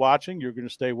 Those of you watching, you're going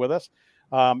to stay with us.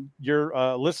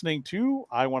 You're listening to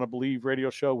I Want to Believe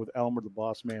radio show with Elmer the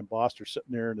Boss Man Boster,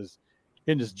 sitting there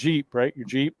in his Jeep, right? Your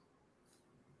Jeep.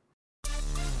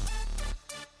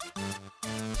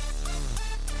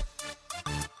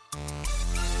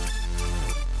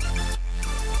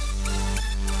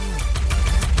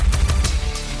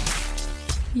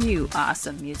 You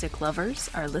awesome music lovers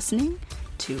are listening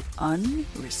to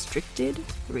Unrestricted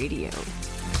Radio.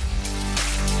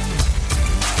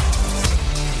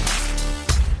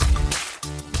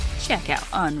 Check out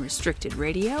Unrestricted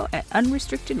Radio at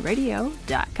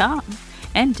unrestrictedradio.com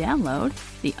and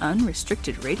download the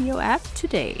Unrestricted Radio app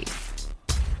today.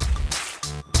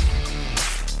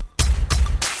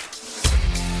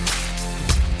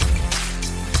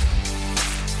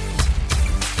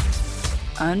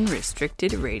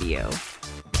 Unrestricted Radio.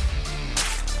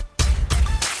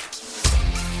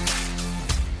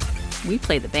 We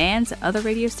play the bands that other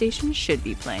radio stations should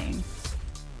be playing.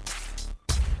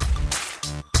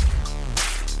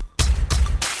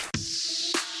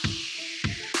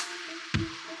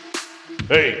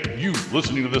 Hey, you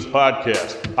listening to this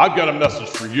podcast, I've got a message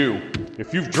for you.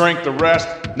 If you've drank the rest,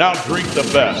 now drink the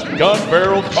best. Gun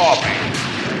Barrel Coffee.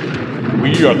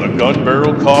 We are the Gun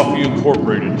Barrel Coffee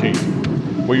Incorporated team.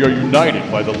 We are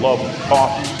united by the love of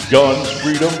coffee, guns,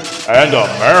 freedom, and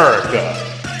America.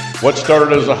 What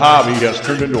started as a hobby has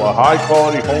turned into a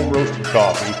high-quality home-roasted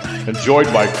coffee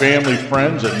enjoyed by family,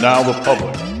 friends, and now the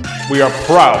public. We are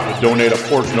proud to donate a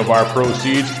portion of our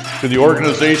proceeds to the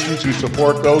organizations who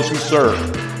support those who serve,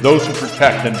 those who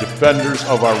protect and defenders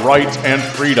of our rights and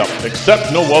freedom.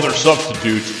 Accept no other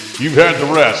substitutes. You've had the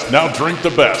rest. Now drink the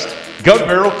best. Gun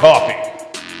Barrel Coffee.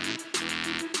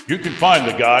 You can find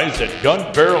the guys at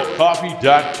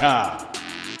gunbarrelcoffee.com.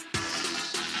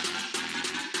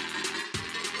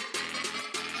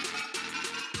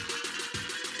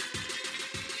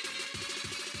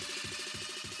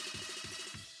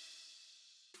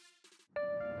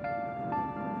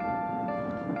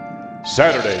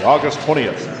 Saturday, August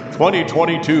 20th,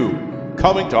 2022,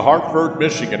 coming to Hartford,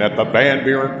 Michigan at the Van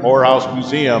Buren Poorhouse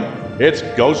Museum, it's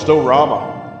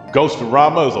Ghost-O-Rama.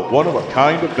 Ghost-O-Rama is a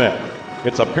one-of-a-kind event.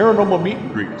 It's a paranormal meet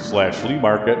and greet / flea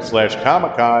market /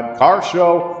 Comic-Con, car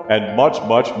show, and much,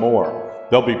 much more.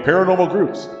 There'll be paranormal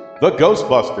groups, the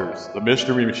Ghostbusters, the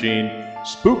Mystery Machine,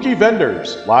 spooky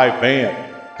vendors, live band,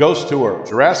 ghost tour,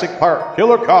 Jurassic Park,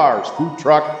 killer cars, food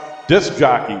truck, disc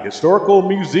jockey, historical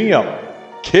museum,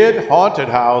 kid haunted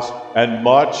house, and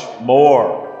much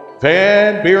more.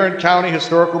 Van Buren County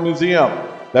Historical Museum.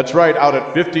 That's right, out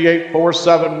at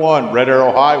 58471 Red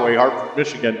Arrow Highway, Hartford,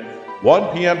 Michigan.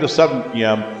 1 p.m. to 7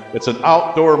 p.m. It's an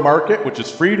outdoor market, which is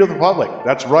free to the public.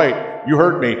 That's right, you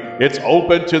heard me. It's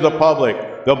open to the public.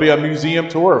 There'll be a museum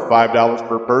tour, $5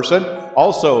 per person.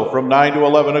 Also, from 9 to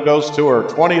 11, a ghost tour,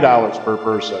 $20 per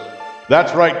person.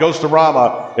 That's right,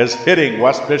 Ghost-O-Rama is hitting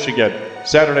West Michigan,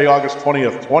 Saturday, August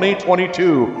 20th,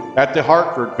 2022, at the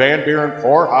Hartford Van Buren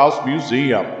Poorhouse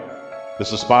Museum.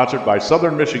 This is sponsored by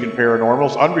Southern Michigan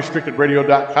Paranormals,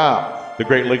 UnrestrictedRadio.com, the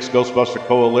Great Lakes Ghostbuster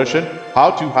Coalition, How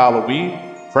to Halloween,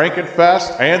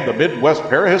 Frankenfest, and the Midwest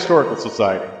Parahistorical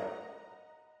Society.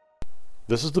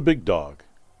 This is the Big Dog,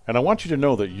 and I want you to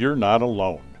know that you're not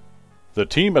alone. The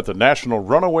team at the National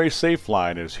Runaway Safe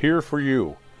Line is here for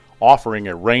you, offering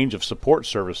a range of support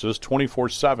services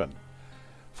 24/7.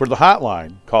 For the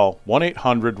hotline, call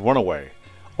 1-800-RUNAWAY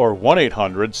or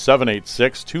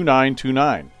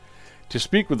 1-800-786-2929 to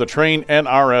speak with a trained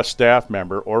NRS staff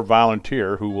member or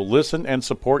volunteer who will listen and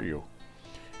support you.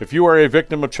 If you are a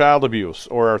victim of child abuse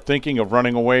or are thinking of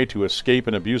running away to escape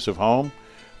an abusive home,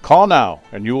 call now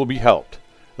and you will be helped.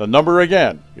 The number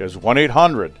again is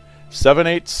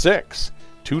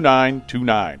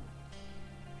 1-800-786-2929.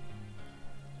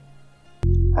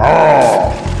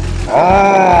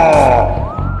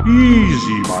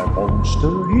 Easy, my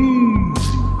monster,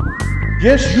 easy.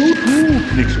 Yes, you too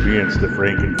can experience the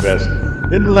Frankenfest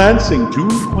in Lansing, June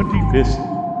 25th,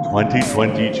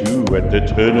 2022 at the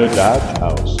Turner Dodge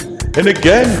House. And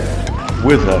again,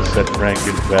 with us at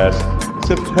Frankenfest,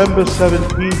 September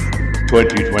 17th,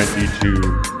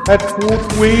 2022 at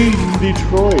Fort Wayne,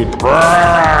 Detroit.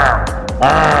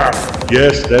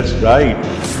 Yes, that's right.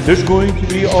 There's going to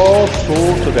be all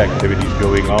sorts of activities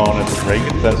going on at the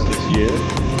Frankenfest this year.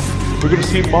 We're going to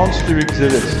see monster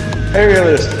exhibits,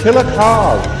 aerialist, killer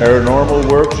cars, paranormal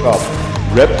workshops,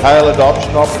 reptile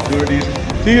adoption opportunities,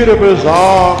 theater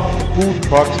bazaar, food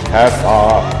trucks, cafe,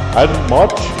 and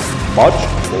much, much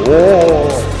more.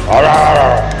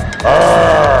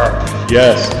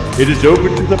 Yes, it is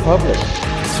open to the public,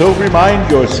 so remind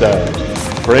yourselves,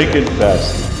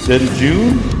 Frankenfest, then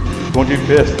June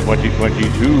 25th,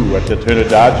 2022 at the Turner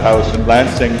Dodge House in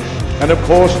Lansing, and of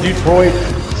course Detroit,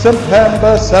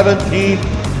 September 17th,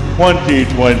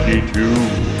 2022.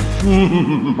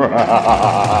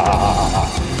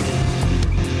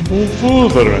 For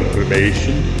further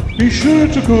information, be sure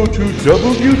to go to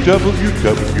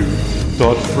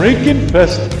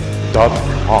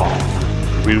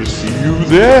www.frankenfest.com. We'll see you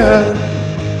there.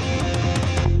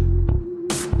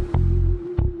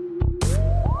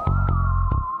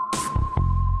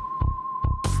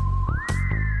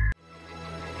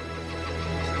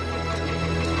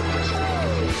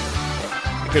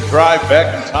 a drive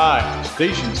back in time to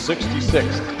Station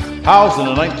 66. Housed in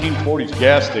a 1940s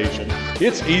gas station,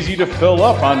 it's easy to fill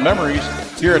up on memories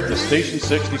here at the Station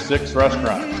 66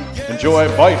 restaurant.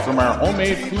 Enjoy a bite from our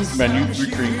homemade food menu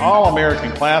featuring all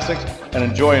American classics and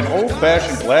enjoy an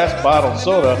old-fashioned glass bottled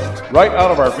soda right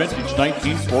out of our vintage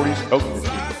 1940s Coke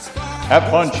machine. Have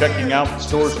fun checking out the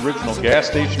store's original gas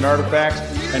station artifacts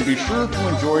and be sure to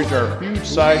enjoy our huge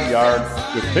side yard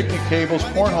with picnic tables,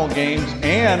 cornhole games,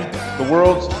 and the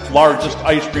world's largest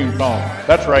ice cream cone.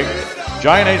 That's right,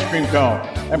 giant ice cream cone,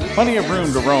 and plenty of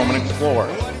room to roam and explore.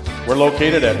 We're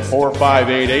located at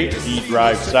 4588 E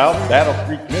Drive South, Battle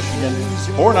Creek, Michigan,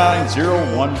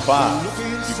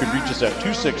 49015. You can reach us at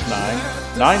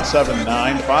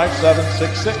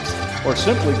 269-979-5766 or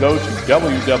simply go to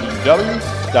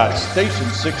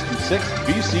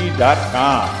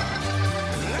www.station66bc.com.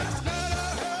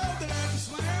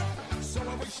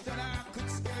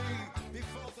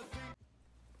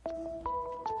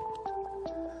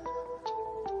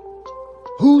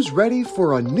 Who's ready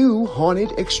for a new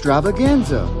haunted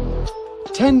extravaganza?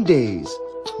 10 days,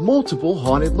 multiple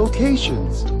haunted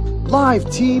locations, live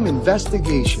team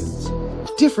investigations,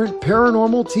 different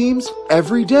paranormal teams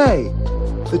every day.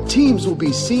 The teams will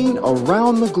be seen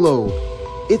around the globe.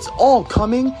 It's all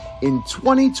coming in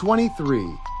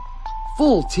 2023.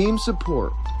 Full team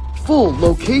support, full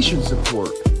location support.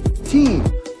 Team,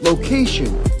 location,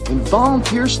 and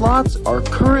volunteer slots are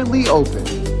currently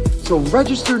open. So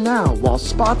register now while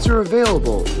spots are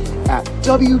available at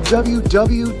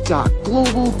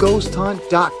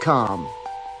www.globalghosthunt.com.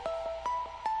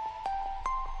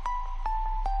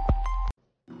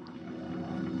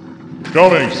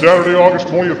 Coming Saturday, August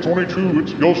 20th, 22,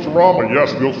 it's Ghostorama.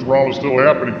 Yes, Ghostorama is still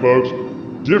happening, folks.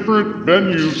 Different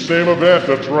venues, same event.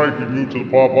 That's right, we moved to the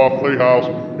Paw Paw Playhouse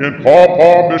in Paw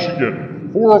Paw, Michigan.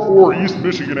 404 East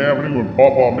Michigan Avenue in Paw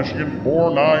Paw, Michigan,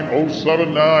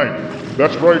 49079.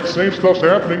 That's right, same stuff's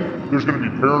happening. There's going to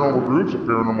be paranormal groups, a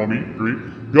paranormal meet and greet,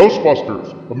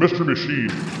 Ghostbusters, a mystery machine,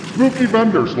 spooky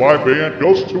vendors, live band,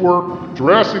 ghost tour,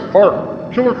 Jurassic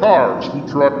Park, killer cars, food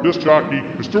truck, disc jockey,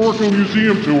 historical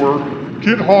museum tour,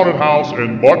 kid haunted house,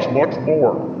 and much, much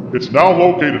more. It's now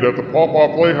located at the Paw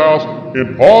Paw Playhouse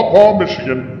in Paw Paw,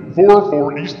 Michigan,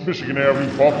 404 East Michigan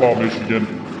Avenue, Paw Paw, Michigan,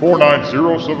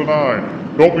 49079.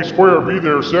 Don't be square, be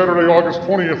there Saturday, August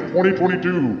 20th,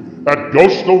 2022 at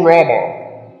Ghostorama.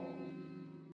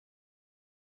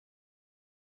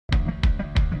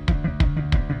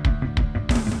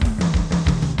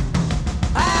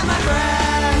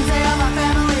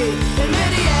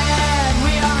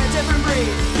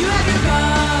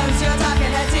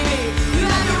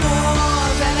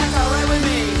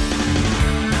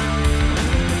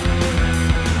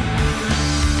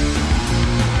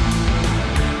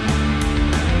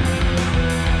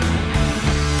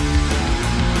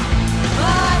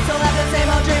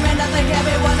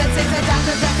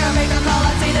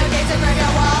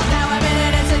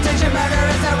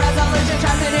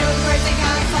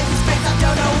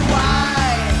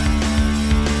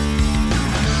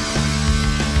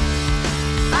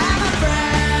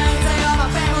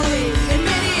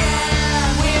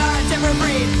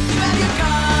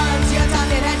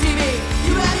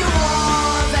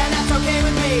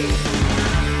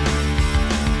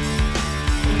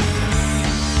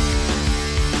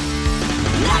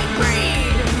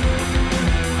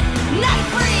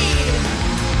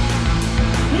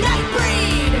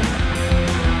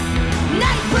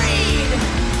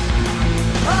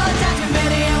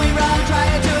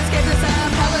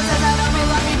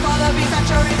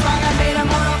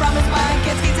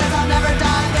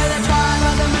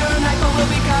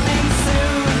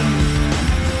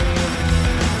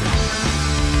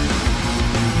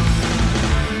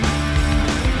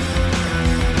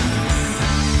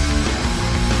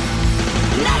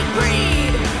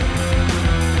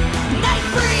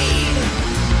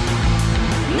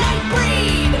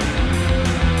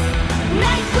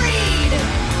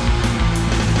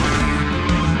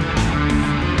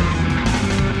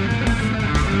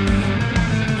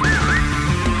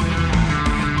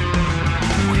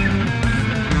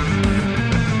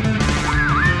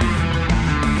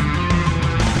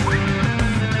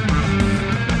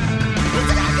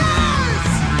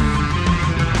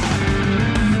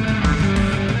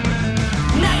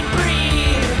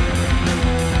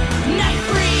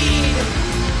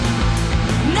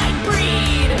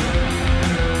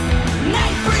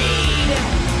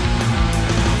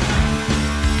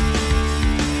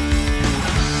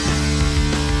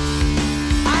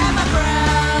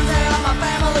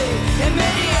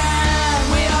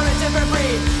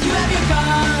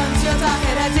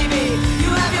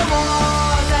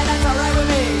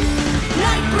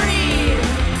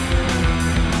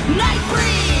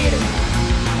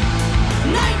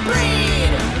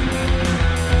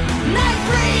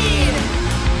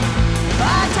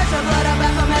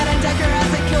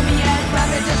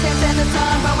 the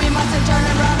sun, but we mustn't turn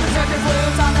and run. Preserve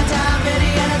flutes on the town,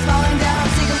 pity and it's falling down.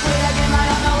 I'm seeking complete, I game I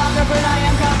am no longer brute, I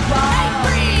am confined.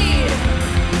 Nightbreed!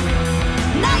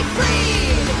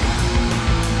 Nightbreed!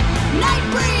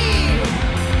 Nightbreed!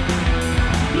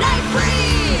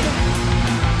 Nightbreed!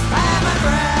 I have my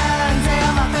friends, they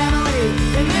are my family.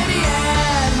 In the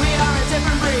end, we are a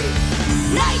different breed.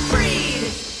 Nightbreed!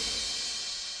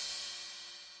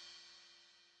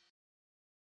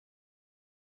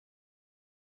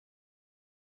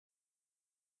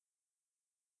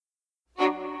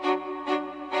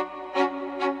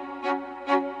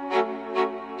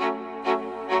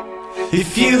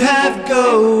 If you have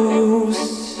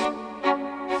ghosts,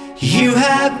 you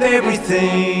have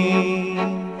everything.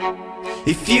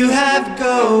 If you have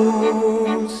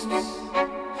ghosts,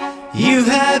 you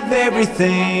have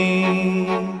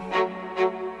everything.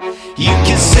 You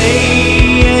can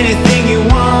say anything you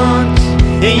want,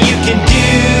 and you can do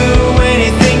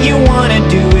anything you want to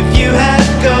do. If you have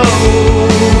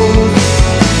ghosts,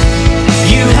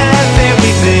 you have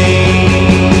everything.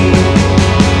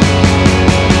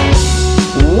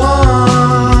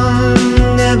 One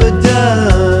never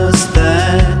does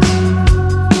that.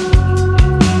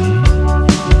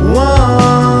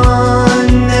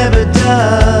 One never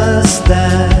does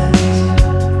that.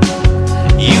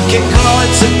 You can call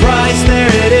it surprise,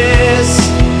 there it is,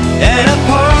 and a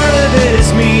part of it is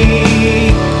me.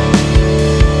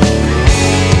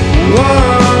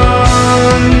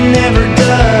 One never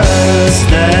does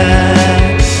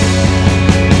that.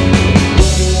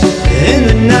 In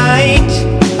the night,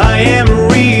 I am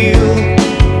real.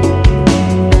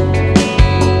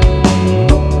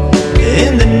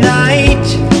 In the night,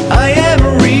 I am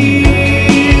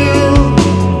real.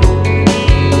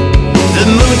 The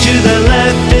moon to the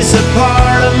left is a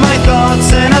part of my thoughts,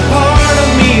 and a part of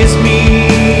me is me.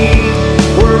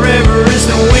 Wherever is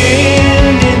the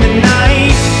wind in the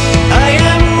night, I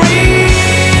am real.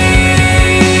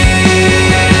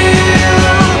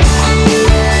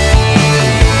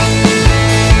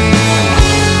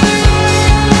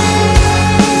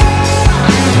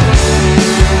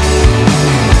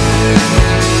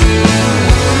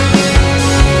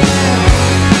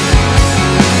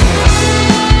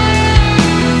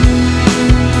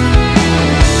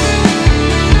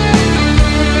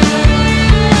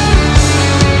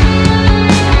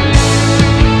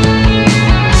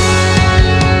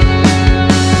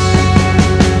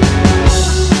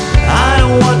 I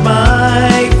don't want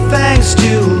my fangs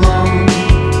too long.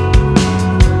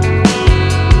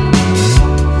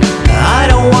 I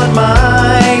don't want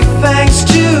my fangs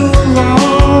too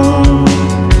long.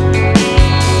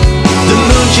 The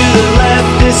moon to the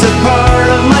left is a part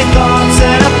of my thoughts,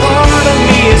 and a part of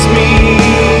me is me.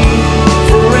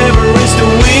 Forever is the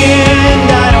wind.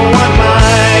 I don't want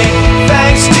my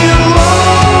fangs too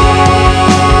long.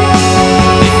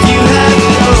 If you have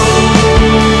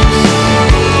ghosts,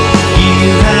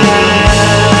 you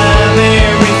have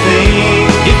everything.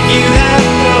 If you have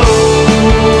ghosts,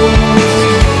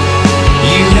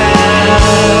 you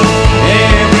have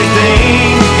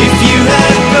everything. If you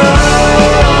have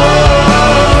ghosts,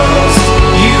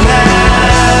 you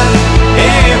have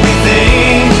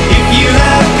everything. If you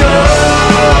have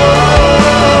ghosts,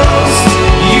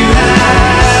 you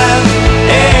have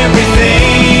everything.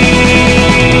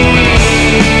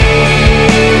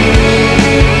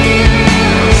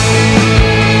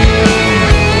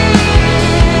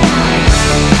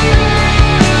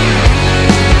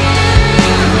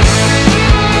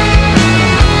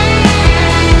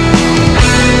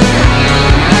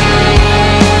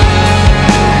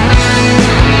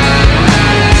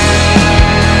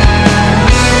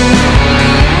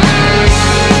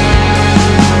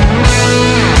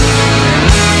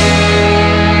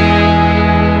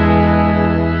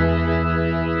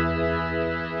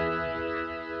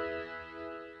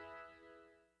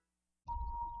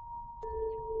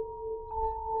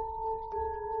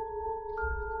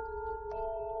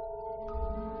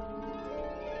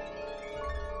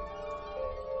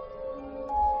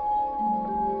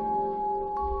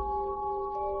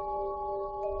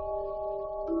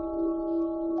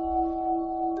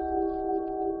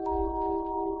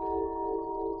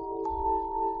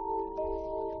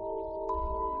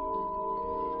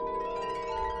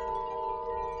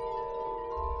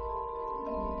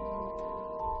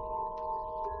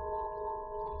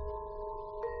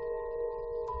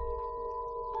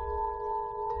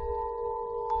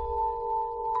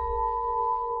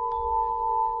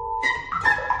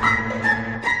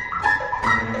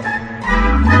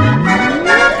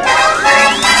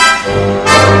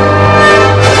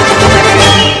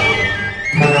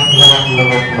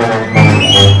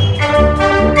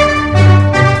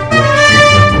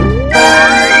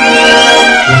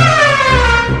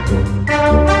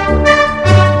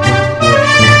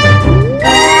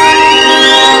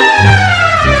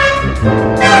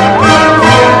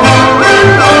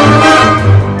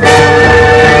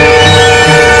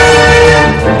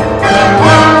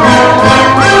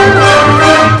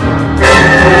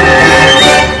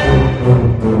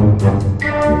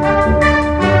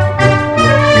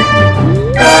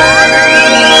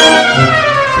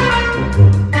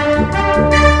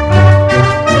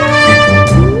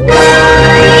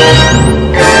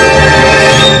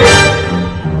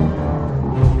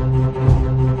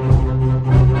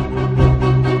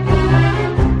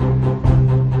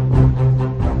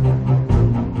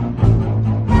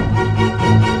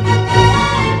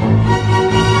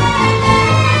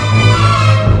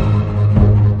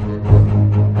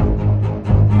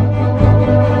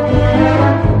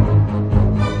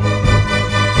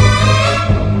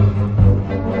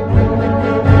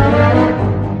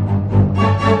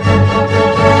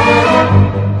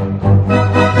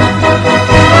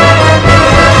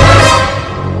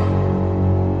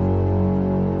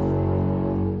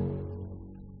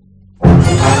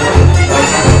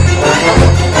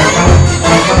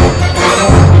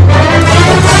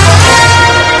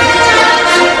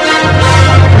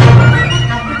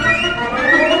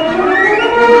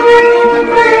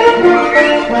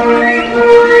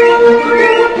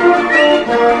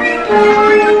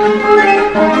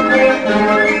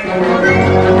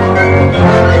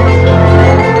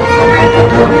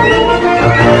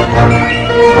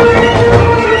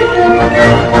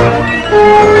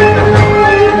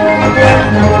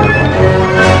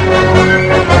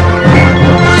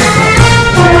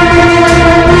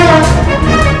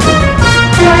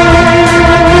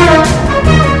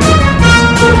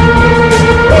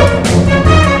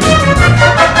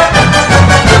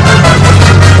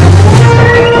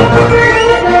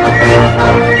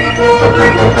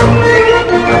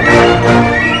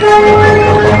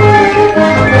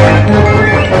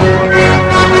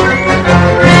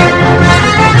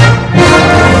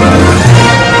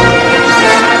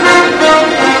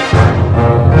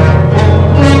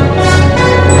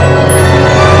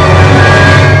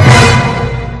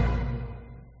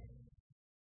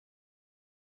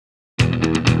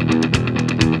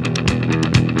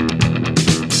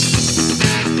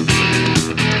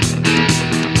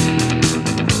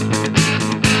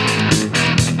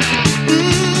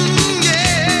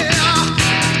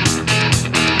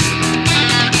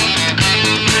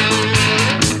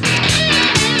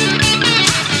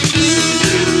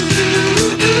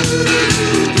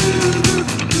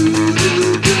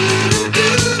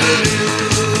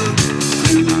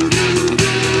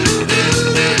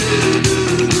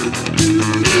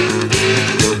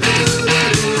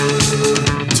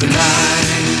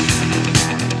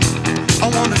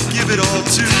 it all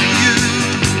to you.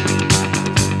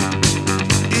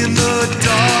 In the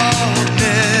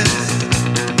darkness,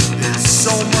 there's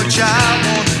so much I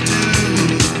want to do.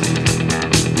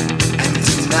 And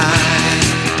tonight,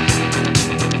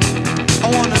 I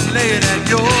want to lay it at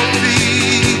your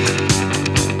feet.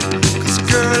 'Cause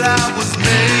girl, I was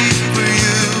made for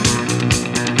you.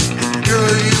 And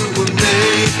girl, you were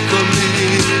made for me.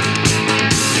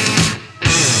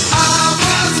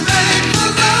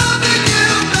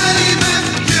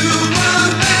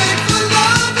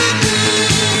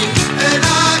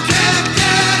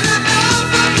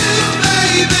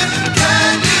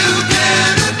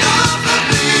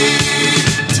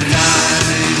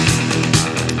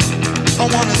 I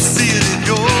wanna see it in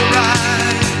your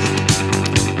eyes.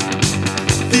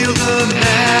 Feel the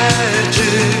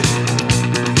magic.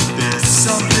 There's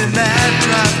something that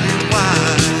drives me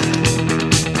wild.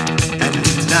 And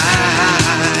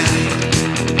tonight,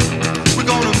 we're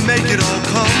gonna make it all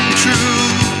come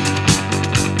true.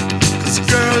 'Cause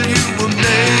girl, you were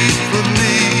made for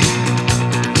me.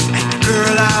 And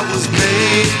girl, I was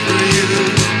made for you.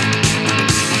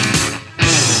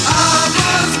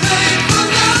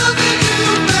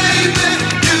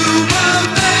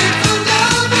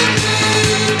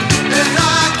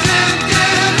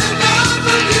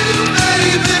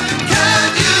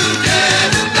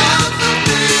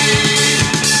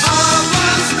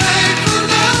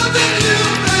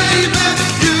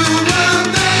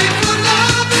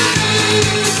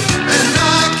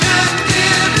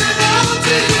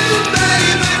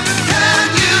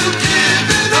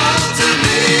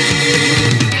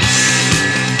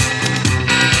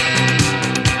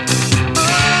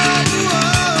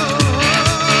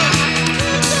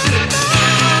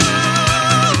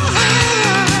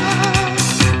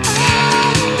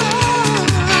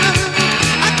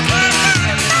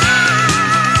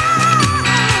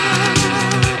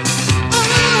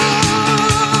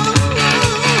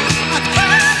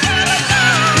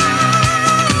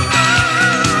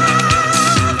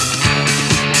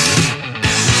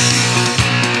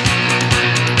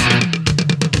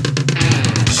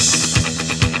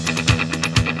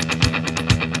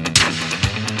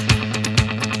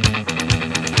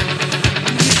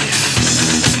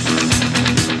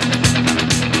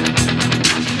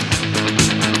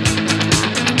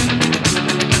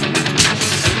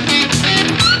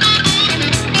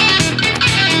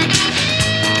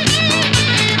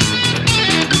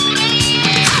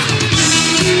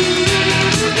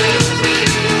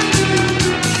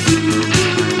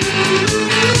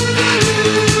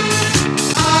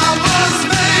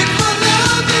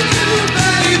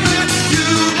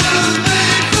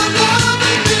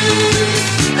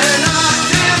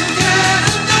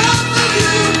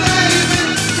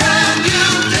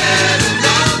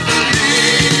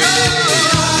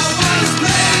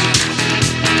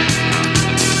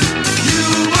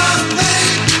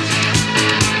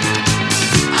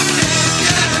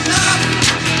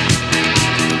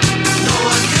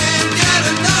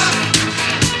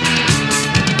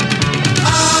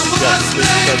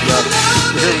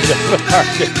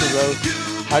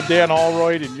 I'm Dan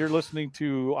Allroyd, and you're listening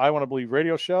to I Want to Believe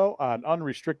radio show on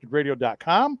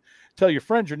unrestrictedradio.com. Tell your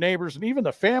friends, your neighbors, and even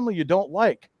the family you don't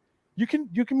like. You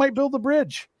might build a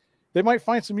bridge. They might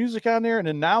find some music on there, and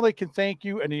then now they can thank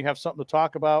you, and you have something to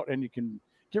talk about, and you can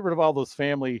get rid of all those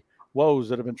family woes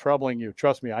that have been troubling you.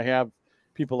 Trust me, I have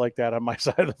people like that on my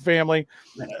side of the family.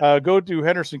 Go to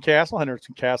Henderson Castle,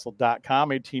 hendersoncastle.com,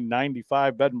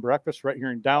 1895 bed and breakfast right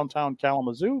here in downtown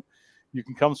Kalamazoo. You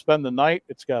can come spend the night.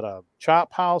 It's got a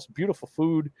chop house, beautiful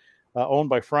food, owned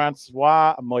by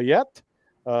Francois Moyet,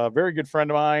 a very good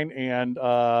friend of mine. And,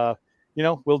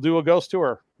 we'll do a ghost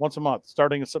tour once a month,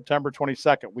 starting in September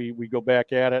 22nd. We go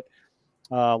back at it.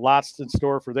 Lots in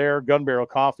store for there. Gun Barrel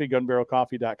Coffee,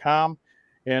 gunbarrelcoffee.com.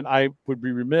 And I would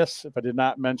be remiss if I did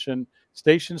not mention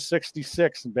Station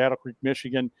 66 in Battle Creek,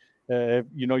 Michigan.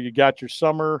 You got your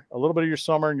summer, a little bit of your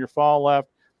summer and your fall left.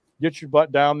 Get your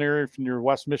butt down there from your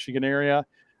West Michigan area.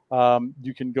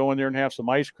 You can go in there and have some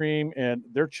ice cream, and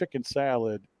their chicken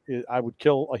salad. I would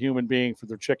kill a human being for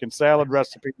their chicken salad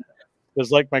recipe. It's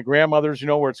like my grandmother's,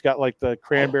 where it's got like the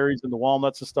cranberries and the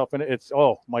walnuts and stuff in it. It's,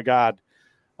 oh my God.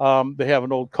 They have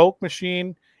an old Coke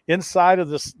machine inside of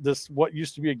this what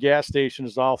used to be a gas station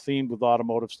is all themed with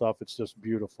automotive stuff. It's just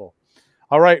beautiful.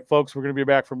 All right, folks, we're going to be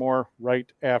back for more right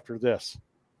after this.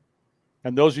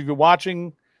 And those of you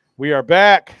watching, we are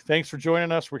back. Thanks for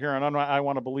joining us. We're here on I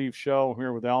Want to Believe show. We're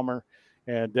here with Elmer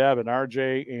and Deb and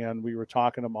RJ, and we were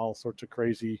talking them all sorts of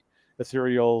crazy,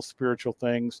 ethereal, spiritual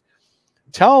things.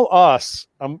 Tell us,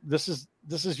 this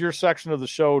is your section of the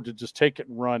show to just take it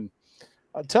and run.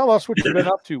 Tell us what you've been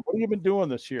up to. What have you been doing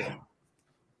this year?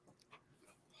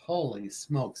 Holy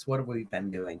smokes, what have we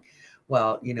been doing?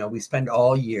 Well, we spend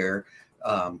all year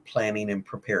planning and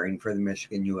preparing for the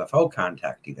Michigan UFO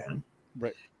Contact event.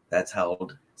 Right. That's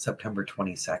held September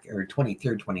 22nd or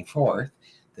 23rd, 24th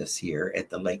this year at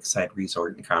the Lakeside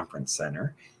Resort and Conference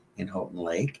Center in Houghton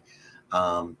Lake.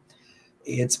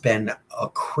 It's been a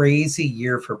crazy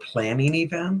year for planning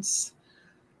events.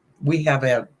 We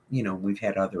have we've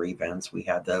had other events. We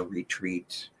had the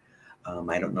retreat.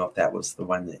 I don't know if that was the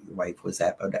one that your wife was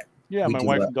at, but yeah, my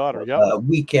wife and daughter. Yeah,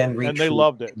 weekend retreat, and they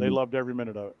loved it. They loved every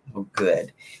minute of it. Oh,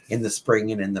 good. In the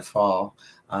spring and in the fall,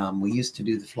 we used to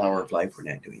do the Flower of Life. We're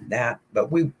not doing that,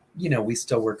 but we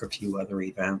still work a few other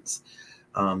events.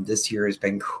 This year has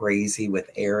been crazy with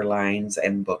airlines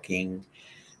and booking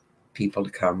people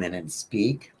to come in and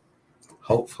speak.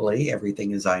 Hopefully,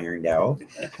 everything is ironed out.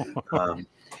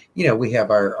 We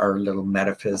have our little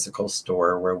metaphysical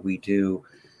store where we do.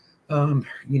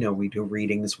 We do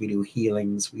readings, we do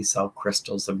healings, we sell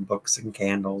crystals and books and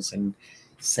candles and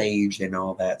sage and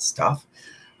all that stuff.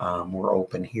 We're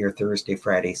open here Thursday,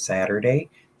 Friday, Saturday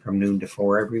from noon to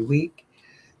 4 every week.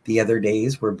 The other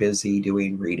days we're busy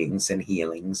doing readings and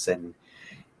healings and,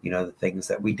 the things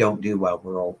that we don't do while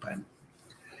we're open.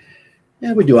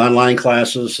 Yeah, we do online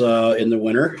classes in the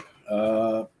winter,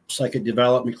 psychic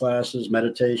development classes,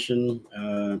 meditation,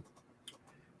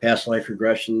 past life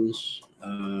regressions.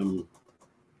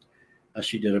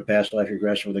 She did a past life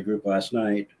regression with a group last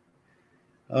night.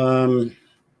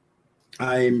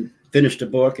 I finished a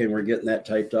book and we're getting that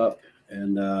typed up,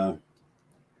 and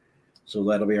so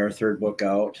that'll be our 3rd book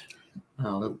out.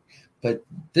 But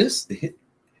this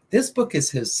book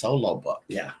is his solo book.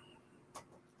 Yeah,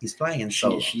 he's flying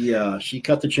solo. She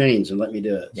cut the chains and let me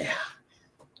do it. Yeah,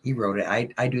 he wrote it.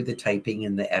 I do the typing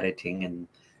and the editing and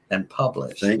then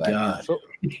publish. Thank God. So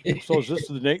is this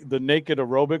the naked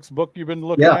aerobics book you've been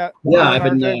looking at? Yeah, I've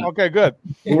been. Okay, good.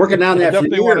 We're working on that for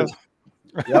years.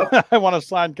 Yep. I want a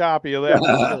signed copy of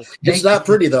that. It's not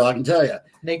pretty though, I can tell you.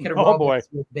 Naked aerobics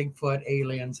with Bigfoot,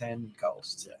 aliens, and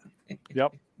ghosts.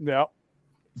 Yep.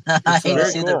 I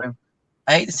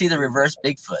hate to see the reverse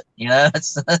Bigfoot.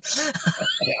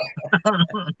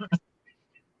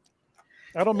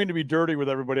 I don't mean to be dirty with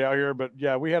everybody out here, but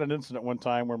yeah, we had an incident one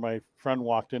time where my friend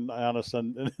walked in on us,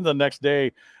 and the next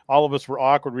day, all of us were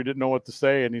awkward. We didn't know what to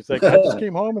say, and he's like, "I just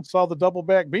came home and saw the double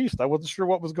back beast. I wasn't sure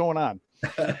what was going on."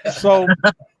 So,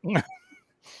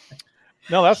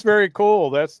 no, that's very cool.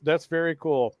 That's very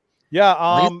cool.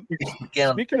 Yeah.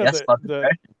 Speaking of the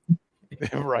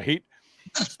right.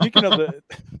 Speaking of the,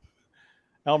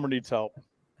 Elmer needs help.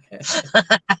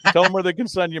 Tell him where they can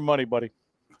send you money, buddy.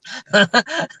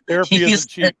 Therapy isn't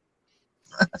cheap.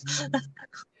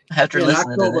 After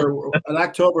listening in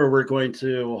October, we're going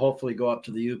to hopefully go up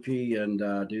to the UP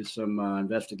and do some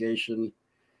investigation,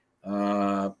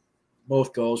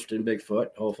 both ghost and Bigfoot.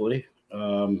 Hopefully,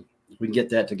 we can get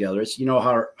that together. It's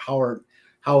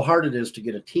how hard it is to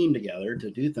get a team together to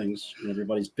do things.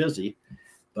 Everybody's busy,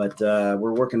 but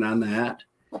we're working on that.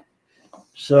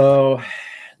 So.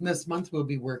 This month we'll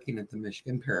be working at the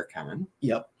Michigan Paracon.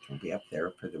 Yep. We'll be up there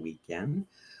for the weekend.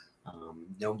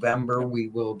 November we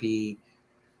will be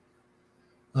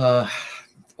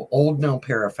Old Mill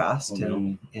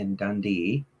Parafest in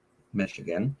Dundee,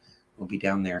 Michigan. We'll be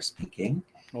down there speaking.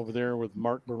 Over there with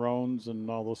Mark Barones and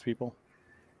all those people.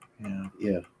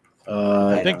 Yeah.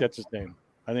 I think that's his name.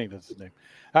 I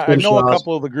know a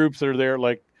couple of the groups that are there,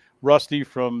 like Rusty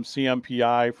from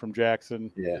CMPI from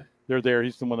Jackson. Yeah. They're there.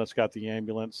 He's the one that's got the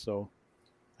ambulance, so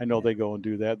I know they go and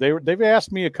do that. They've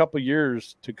asked me a couple of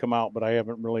years to come out, but I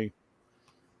haven't really.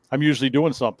 I'm usually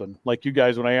doing something like you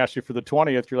guys. When I asked you for the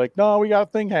 20th, you're like, "No, we got a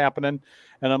thing happening,"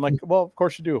 and I'm like, "Well, of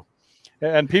course you do."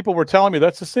 And people were telling me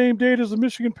that's the same date as the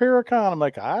Michigan Paracon. I'm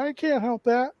like, I can't help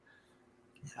that.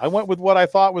 I went with what I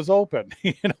thought was open.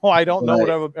 I don't know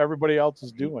what everybody else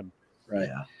is doing. Right.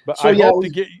 But so, I hope to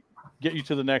get you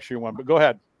to the next year one. But go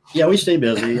ahead. Yeah, we stay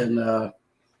busy and.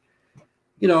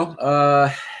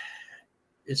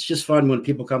 It's just fun when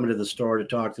people come into the store to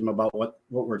talk to them about what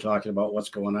we're talking about,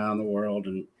 what's going on in the world.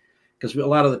 And because a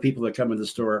lot of the people that come in the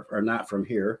store are not from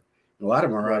here. And a lot of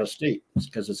them are out of state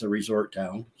because it's a resort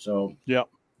town. So, yeah.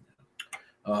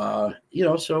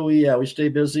 So we stay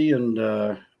busy. And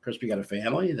of course, we got a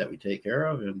family that we take care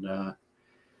of and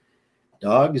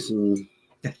dogs and,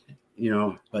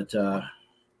 but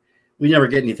we never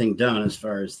get anything done as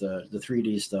far as the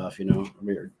 3D stuff,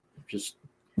 we're just,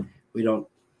 we don't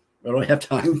have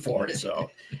time for it.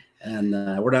 So, and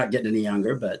we're not getting any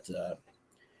younger, but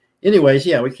anyways,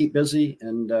 we keep busy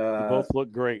and you both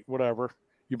look great. Whatever.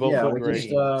 You both look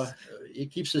great.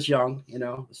 it keeps us young, you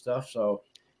know, and stuff. So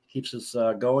keeps us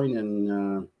going,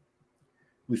 and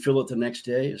we feel it the next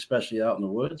day, especially out in the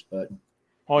woods. But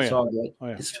it's all good. Oh,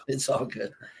 yeah. It's all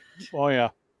good. Oh yeah,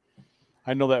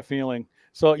 I know that feeling.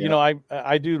 So you know,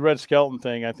 I do the red skeleton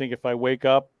thing. I think if I wake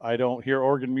up, I don't hear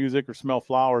organ music or smell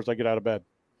flowers, I get out of bed.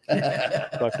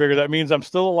 So I figure that means I'm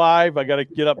still alive. I got to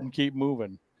get up and keep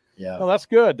moving. Yeah. Well, that's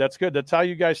good. That's good. That's how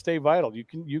you guys stay vital.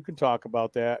 You can talk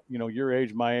about that. You know, your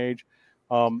age, my age.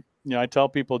 You know, I tell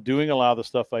people doing a lot of the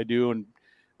stuff I do, and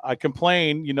I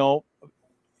complain. You know,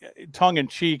 tongue in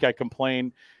cheek, I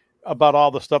complain about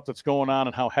all the stuff that's going on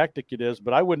and how hectic it is.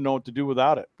 But I wouldn't know what to do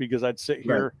without it, because I'd sit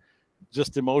here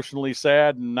just emotionally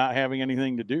sad and not having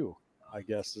anything to do, I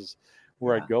guess is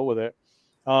where I'd go with it.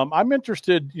 I'm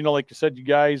interested, you know, like you said, you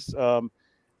guys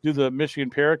do the Michigan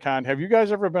Paracon. Have you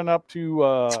guys ever been up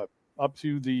to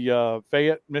the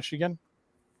Fayette, Michigan?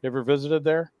 You ever visited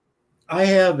there? I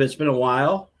have. It's been a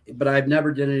while, but I've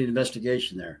never done any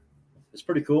investigation there. It's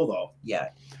pretty cool though. Yeah.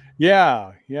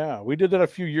 Yeah. We did that a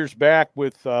few years back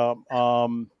with a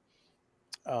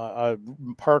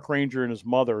park ranger and his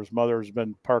mother. His mother has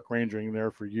been park rangering there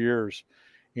for years,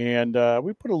 and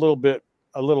we put a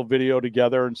little video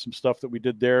together and some stuff that we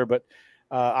did there. But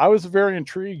I was very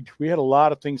intrigued. We had a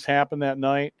lot of things happen that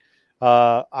night.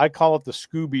 I call it the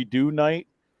Scooby-Doo night.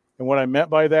 And what I meant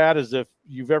by that is, if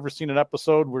you've ever seen an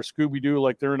episode where Scooby-Doo,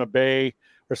 like they're in a bay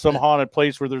or some haunted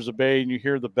place where there's a bay and you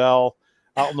hear the bell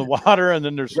out in the water, and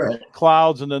then there's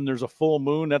clouds, and then there's a full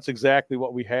moon. That's exactly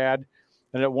what we had.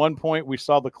 And at one point we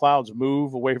saw the clouds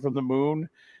move away from the moon.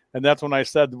 And that's when I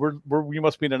said, we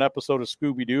must be in an episode of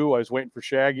Scooby-Doo. I was waiting for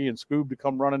Shaggy and Scoob to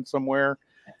come running somewhere.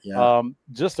 Yeah.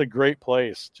 Just a great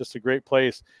place.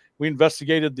 We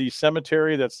investigated the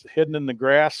cemetery that's hidden in the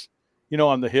grass, you know,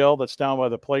 on the hill that's down by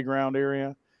the playground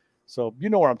area. So you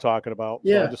know where I'm talking about.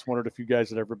 Yeah. So I just wondered if you guys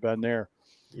had ever been there.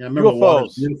 Yeah, I remember the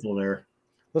water's beautiful there.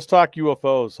 Let's talk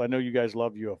UFOs. I know you guys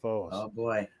love UFOs. Oh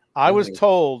boy. I was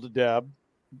told, Deb,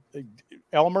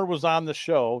 Elmer was on the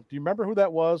show. Do you remember who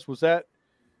that was? Was that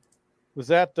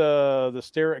the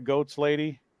stare at goats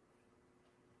lady?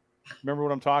 Remember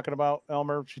what I'm talking about,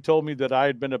 Elmer? She told me that I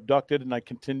had been abducted, and I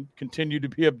continue to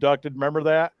be abducted. Remember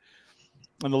that?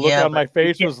 And the look on my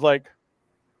face was like,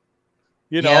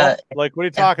 you know, like, what are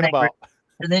you talking about?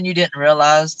 And then you didn't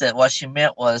realize that what she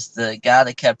meant was the guy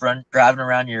that kept driving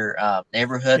around your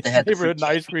neighborhood. That had the neighborhood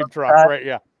ice cream truck, right?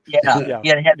 Yeah.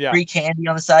 It had free candy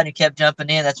on the side, and you kept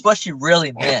jumping in. That's what she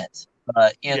really meant.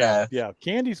 But you know,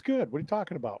 candy's good. What are you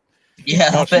talking about? Yeah,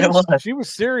 no, she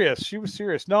was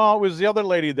serious. No, it was the other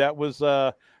lady that was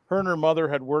her and her mother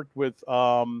had worked with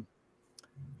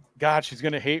God, she's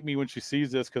gonna hate me when she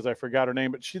sees this because I forgot her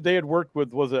name, but they had worked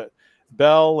with, was it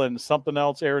Bell and something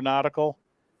else aeronautical?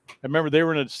 I remember they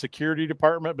were in a security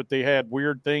department, but they had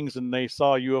weird things, and they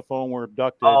saw a UFO and were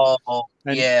abducted.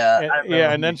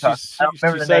 And then she said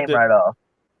that, right off.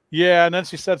 Yeah, and then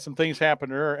she said some things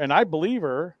happened to her, and I believe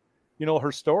her. You know,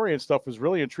 her story and stuff was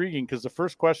really intriguing, because the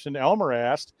first question Elmer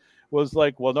asked was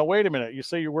like, well, no, wait a minute. You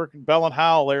say you're working Bell and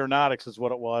Howell Aeronautics is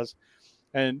what it was.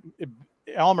 And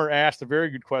Elmer asked a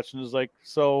very good question, is like,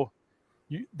 so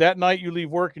that night you leave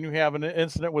work and you have an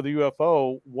incident with a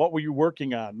UFO. What were you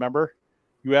working on? Remember?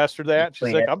 You asked her that.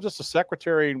 She's like, I'm just a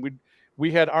secretary, and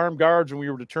we had armed guards, and we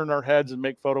were to turn our heads and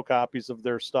make photocopies of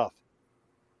their stuff.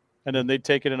 And then they'd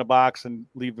take it in a box and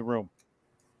leave the room.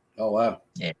 Oh, wow.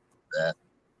 Yeah.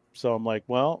 So I'm like,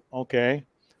 well, okay.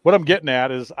 What I'm getting at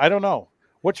is, I don't know.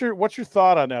 What's your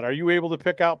thought on that? Are you able to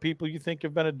pick out people you think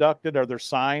have been abducted? Are there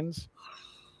signs?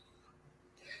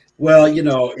 Well, you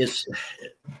know, it's,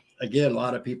 again, a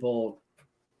lot of people,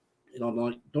 you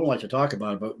know, don't like to talk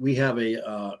about it, but we have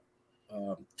a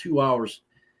 2 hours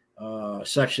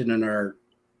section in our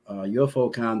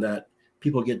UFO con that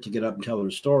people get to get up and tell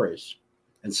their stories.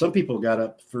 And some people got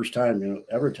up the first time, you know,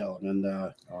 ever telling.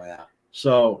 And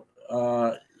so,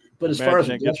 but as far as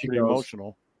it gets pretty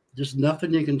emotional, there's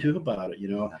nothing you can do about it, you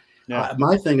know. Yeah.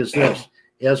 My thing is this: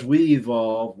 as we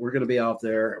evolve, we're going to be out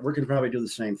there. We're going to probably do the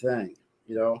same thing,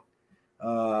 you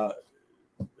know,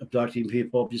 abducting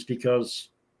people just because,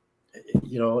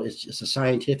 you know, it's just a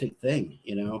scientific thing,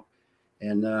 you know.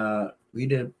 And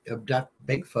we'd abduct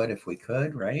Bigfoot if we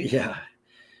could, right? Yeah.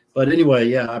 But anyway,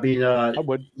 yeah, I mean, I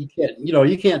would.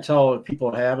 You can't tell if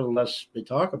people have it unless they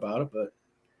talk about it. But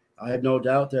I have no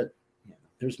doubt that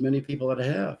there's many people that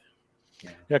have.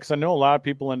 Yeah, because I know a lot of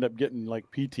people end up getting like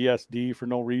PTSD for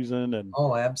no reason, and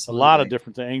absolutely, a lot of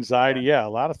different things, anxiety. Yeah, a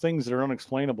lot of things that are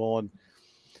unexplainable. And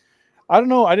I don't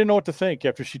know. I didn't know what to think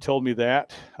after she told me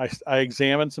that. I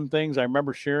examined some things. I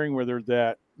remember sharing with her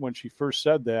that when she first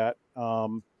said that,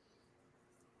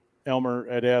 Elmer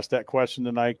had asked that question,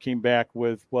 and I came back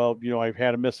with, well, I've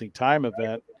had a missing time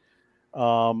event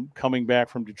coming back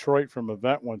from Detroit from an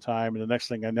event one time. And the next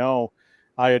thing I know,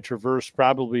 I had traversed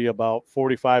probably about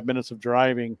 45 minutes of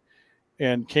driving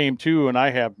and came to, and I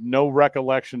have no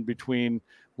recollection between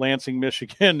Lansing,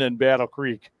 Michigan and Battle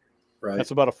Creek. Right.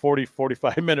 That's about a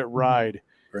 45 minute ride.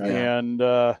 Right. And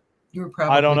You were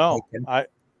probably I don't know. taken. I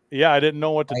didn't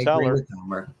know what to I tell agree her. with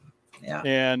Elmer. Yeah.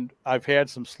 And I've had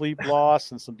some sleep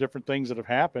loss and some different things that have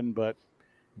happened, but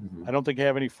I don't think I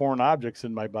have any foreign objects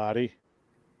in my body.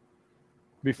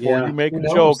 Before you make a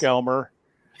joke, Elmer.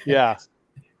 Yeah.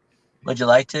 Would you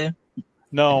like to?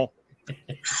 No.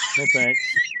 No thanks.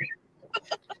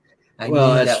 I knew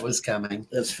that was coming.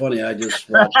 That's funny. I just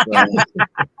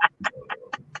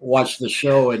watched the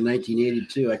show in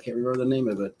 1982. I can't remember the name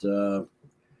of it,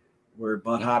 where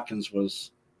Bud Hopkins was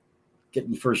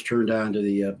getting first turned on to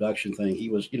the abduction thing. He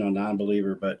was, a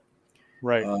non-believer, but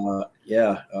right.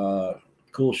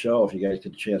 Cool show. If you guys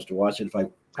get a chance to watch it, if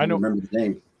I know, remember the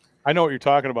name. I know what you're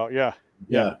talking about. Yeah.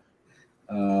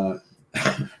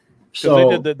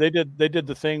 So they did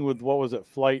the thing with, what was it,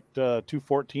 Flight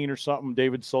 214 or something.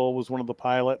 David Soul was one of the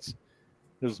pilots.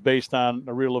 It was based on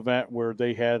a real event where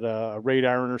they had a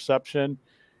radar interception,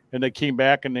 and they came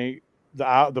back and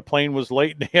the plane was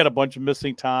late and they had a bunch of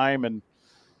missing time, and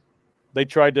they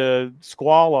tried to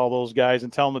squall all those guys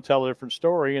and tell them to tell a different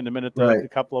story. And the minute a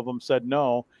couple of them said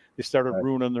no, they started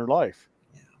ruining their life.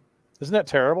 Yeah. Isn't that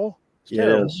terrible? It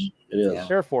is. It is. Yeah.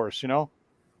 Air Force,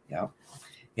 Yeah.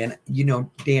 And,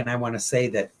 Dan, I want to say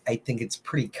that I think it's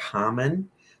pretty common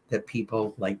that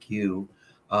people like you,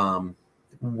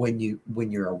 when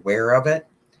you're aware of it,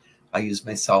 I'll use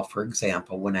myself, for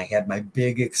example, when I had my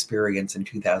big experience in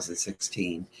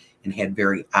 2016 and had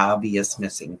very obvious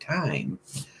missing time,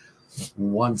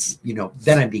 once,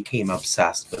 then I became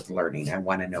obsessed with learning. I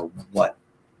want to know what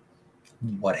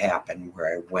happened,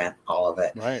 where I went, all of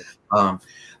it. Right.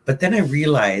 But then I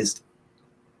realized,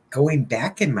 going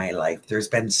back in my life, there's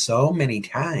been so many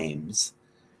times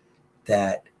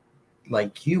that,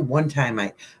 like you, one time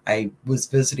I was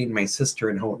visiting my sister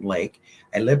in Houghton Lake.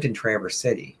 I lived in Traverse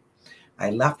City. I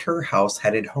left her house,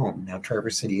 headed home. Now,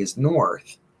 Traverse City is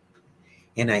north.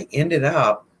 And I ended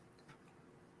up,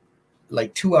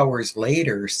 like 2 hours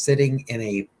later, sitting in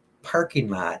a parking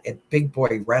lot at Big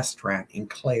Boy Restaurant in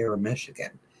Clare,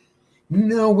 Michigan.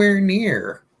 Nowhere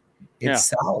near.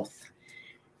 It's south.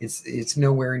 It's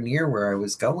nowhere near where I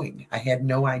was going. I had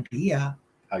no idea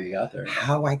how you got there.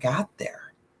 How I got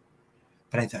there.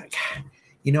 But I thought, God,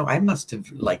 I must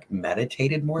have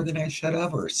meditated more than I should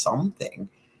have or something.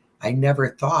 I never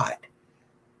thought.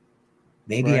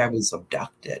 Maybe I was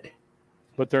abducted.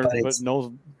 But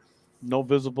no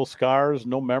visible scars,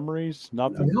 no memories,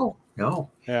 nothing. No.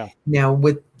 Yeah. Now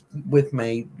with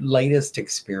my latest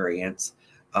experience,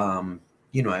 once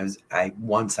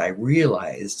I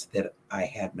realized that I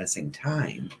had missing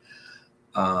time.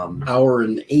 Hour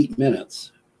and 8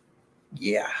 minutes.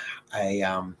 Yeah.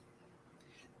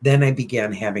 Then I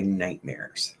began having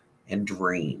nightmares and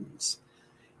dreams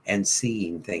and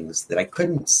seeing things that I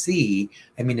couldn't see.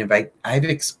 I mean, I've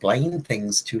explained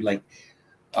things to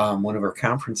one of our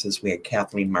conferences, we had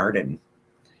Kathleen Martin,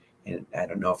 and I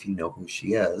don't know if you know who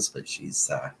she is, but she's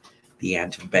the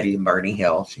aunt of Betty and Barney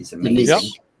Hill. She's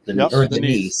amazing. The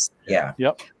niece. Yeah.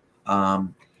 Yep.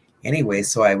 Anyway,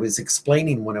 so I was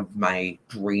explaining one of my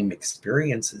dream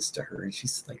experiences to her, and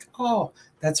she's like, "Oh,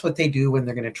 that's what they do when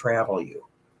they're going to travel you.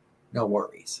 No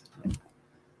worries."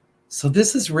 So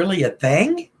this is really a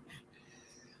thing,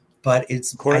 but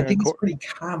I think it's pretty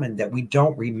common that we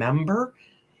don't remember,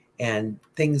 and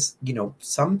things,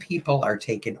 some people are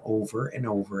taken over and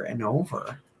over and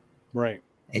over. Right.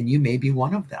 And you may be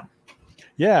one of them.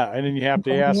 Yeah, and then you have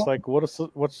to ask, what's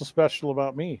so special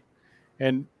about me?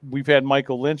 And we've had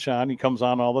Michael Lynch on. He comes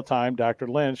on all the time, Dr.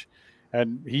 Lynch,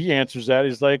 and he answers that.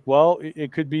 He's like, well,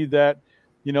 it could be that,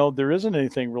 there isn't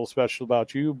anything real special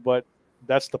about you, but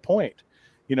that's the point.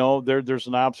 There's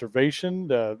an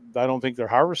observation. I don't think they're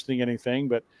harvesting anything,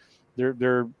 but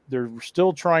they're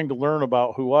still trying to learn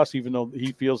about us, even though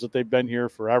he feels that they've been here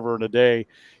forever and a day.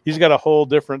 He's got a whole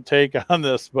different take on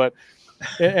this, but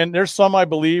and there's some I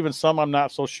believe and some I'm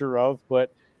not so sure of.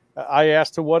 But I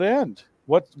asked, to what end?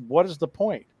 What is the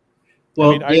point?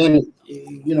 Well, Dan,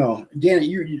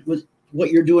 Dan, what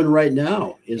you're doing right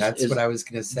now is what I was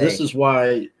going to say. This is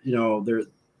why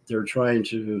they're trying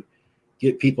to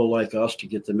get people like us to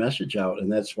get the message out, and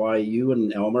that's why you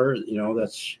and Elmer,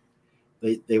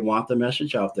 they want the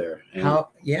message out there. And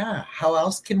how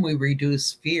else can we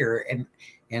reduce fear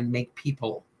and make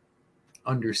people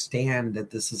understand that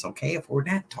this is okay if we're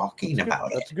not talking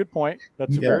about That's it. a good point.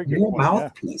 That's a very good You're a point. Yeah.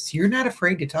 mouthpiece. You're not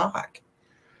afraid to talk.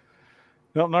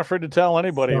 No, I'm not afraid to tell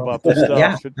anybody So, about this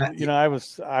yeah. stuff. You know,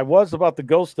 I was about the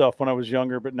ghost stuff when I was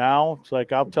younger, but now it's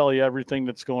like I'll tell you everything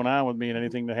that's going on with me and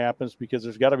anything that happens because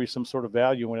there's got to be some sort of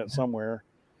value in it somewhere.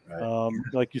 Right.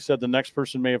 Like you said, the next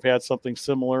person may have had something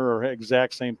similar or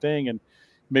exact same thing, and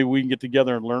maybe we can get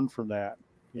together and learn from that.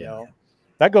 You know,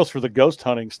 that goes for the ghost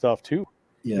hunting stuff too.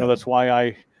 Yeah. You know, that's why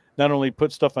I not only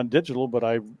put stuff on digital, but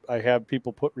I have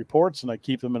people put reports and I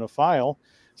keep them in a file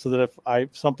so that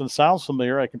if something sounds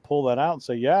familiar, I can pull that out and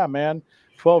say, yeah, man,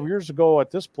 12 years ago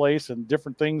at this place and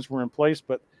different things were in place,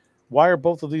 but why are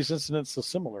both of these incidents so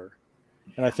similar?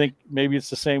 And I think maybe it's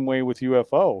the same way with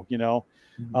UFO, you know.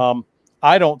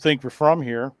 I don't think we're from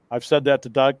here. I've said that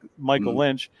to Michael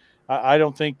Lynch. I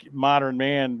don't think modern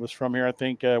man was from here. I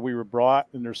think we were brought,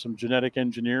 and there's some genetic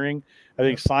engineering. I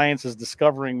think science is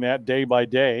discovering that day by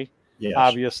day,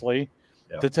 obviously.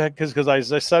 Because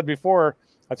as I said before,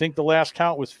 I think the last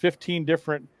count was 15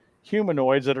 different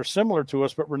humanoids that are similar to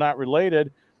us, but we're not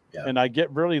related. Yeah. And I get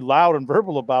really loud and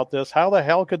verbal about this. How the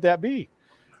hell could that be?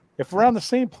 If we're on the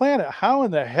same planet, how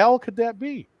in the hell could that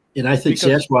be? And I think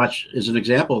Sasquatch is an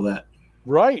example of that.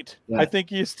 Right. Yeah. I think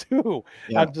he is too.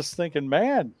 Yeah. I'm just thinking,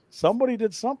 man, somebody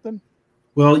did something.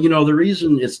 Well, you know, the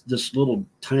reason it's this little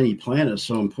tiny planet is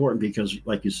so important because,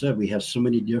 like you said, we have so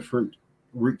many different,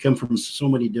 we come from so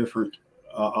many different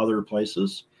other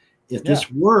places. If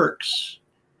this works,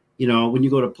 you know, when you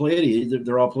go to Pleiadians,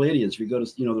 they're all Pleiadians. If you go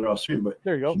to, you know, they're all stream. But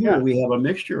there you go. Here we have a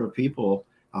mixture of people,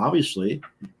 obviously.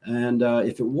 And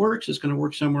if it works, it's going to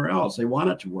work somewhere else. They want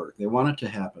it to work. They want it to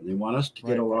happen. They want us to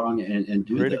get along and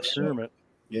do great this. Experiment.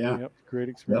 So, yeah. Yep. Great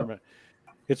experiment.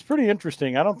 Yep. It's pretty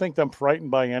interesting. I don't think I'm frightened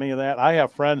by any of that. I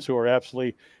have friends who are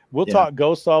absolutely, we'll talk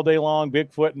ghosts all day long,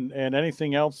 Bigfoot and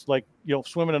anything else, like, you know,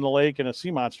 swimming in the lake and a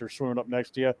sea monster swimming up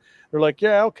next to you. They're like,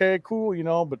 yeah, okay, cool, you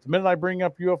know, but the minute I bring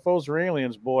up UFOs or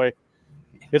aliens, boy,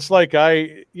 it's like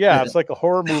it's like a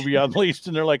horror movie unleashed.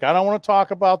 And they're like, I don't want to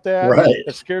talk about that. Right.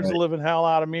 It scares the living hell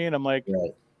out of me. And I'm like,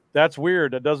 that's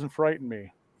weird. That doesn't frighten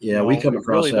me. Yeah, you know, we come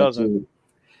across really that doesn't. Too.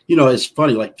 You know, it's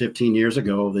funny, like 15 years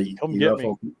ago, the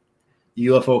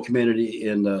UFO community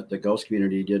and the ghost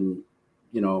community didn't,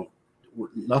 you know,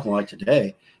 nothing like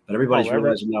today. But everybody's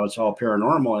realizing now it's all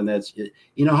paranormal. And that's it.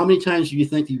 You know, how many times do you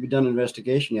think you've done an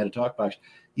investigation? You had a talk box.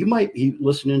 You might be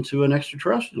listening to an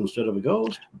extraterrestrial instead of a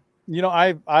ghost. You know,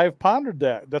 I've pondered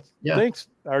that. Thanks,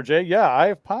 RJ. Yeah, I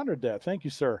have pondered that. Thank you,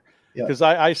 sir. Because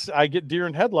I get deer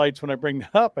in headlights when I bring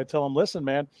that up. I tell them, listen,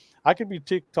 man, I could be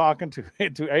talking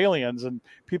to aliens, and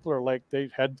people are like, they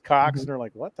had cocks, and they're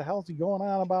like, what the hell is he going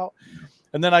on about?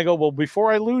 And then I go, well,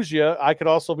 before I lose you, I could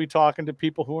also be talking to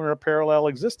people who are in a parallel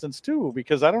existence too,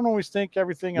 because I don't always think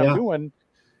everything I'm doing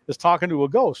is talking to a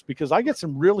ghost, because I get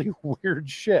some really weird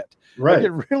shit. Right. I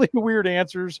get really weird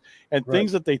answers and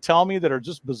things that they tell me that are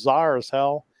just bizarre as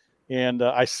hell. And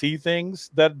I see things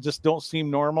that just don't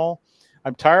seem normal.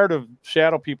 I'm tired of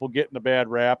shadow people getting a bad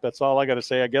rap. That's all I got to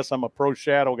say. I guess I'm a pro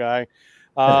shadow guy.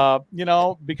 You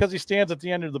know, because he stands at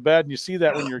the end of the bed and you see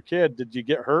that when you're a kid. Did you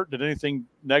get hurt? Did anything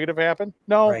negative happen?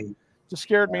 No. Just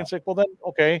scared me and said, well, then,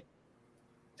 okay.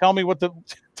 Tell me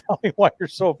why you're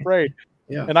so afraid.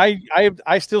 Yeah. And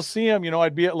I still see him. You know,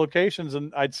 I'd be at locations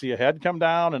and I'd see a head come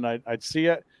down and I'd see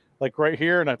it like right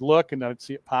here, and I'd look and I'd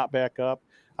see it pop back up.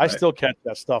 I still catch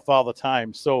that stuff all the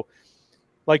time. So,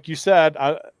 like you said,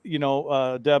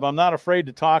 Deb, I'm not afraid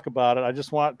to talk about it. I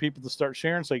just want people to start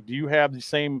sharing. It's like, do you have the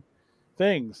same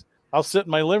things? I'll sit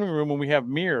in my living room when we have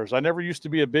mirrors. I never used to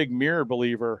be a big mirror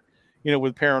believer, you know,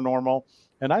 with paranormal.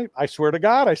 And I swear to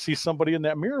God, I see somebody in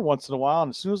that mirror once in a while.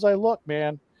 And as soon as I look,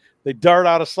 man, they dart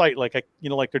out of sight like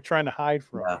like they're trying to hide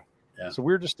from me. Yeah. It's the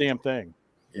weirdest damn thing.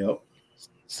 Yep.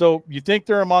 So you think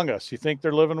they're among us? You think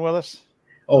they're living with us?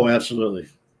 Oh, absolutely.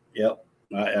 Yep.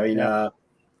 I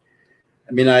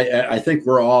think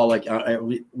we're all like,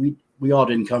 we all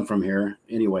didn't come from here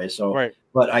anyway. So,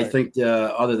 but I think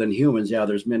other than humans,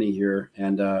 there's many here.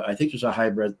 And I think there's a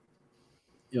hybrid,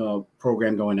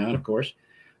 program going on, of course.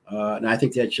 And I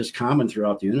think that's just common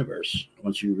throughout the universe.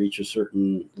 Once you reach a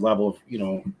certain level of,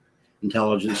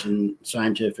 intelligence and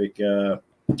scientific, that's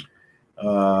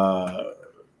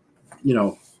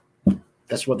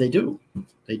what they do.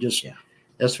 They just,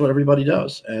 that's what everybody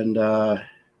does. And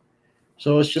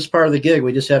so it's just part of the gig.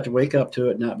 We just have to wake up to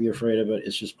it, not be afraid of it.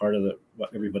 It's just part of what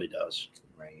everybody does.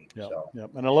 Right. Yep. Yep.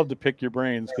 And I love to pick your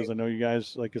brains because I know you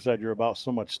guys, like I said, you're about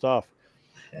so much stuff.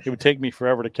 It would take me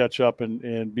forever to catch up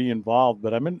and be involved,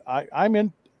 but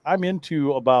I'm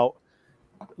into about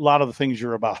a lot of the things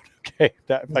you're about. Okay.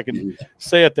 That, if I can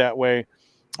say it that way.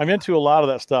 I'm into a lot of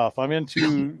that stuff. I'm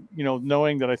into,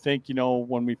 knowing that I think,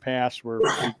 when we pass, we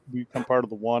become part of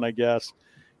the one, I guess.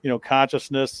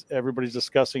 Consciousness, everybody's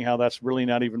discussing how that's really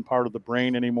not even part of the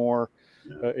brain anymore.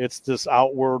 It's this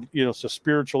outward, it's a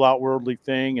spiritual outwardly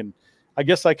thing. And I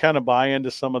guess I kind of buy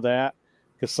into some of that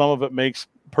because some of it makes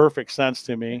perfect sense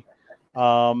to me.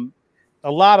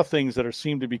 A lot of things that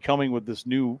seem to be coming with this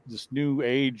new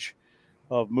age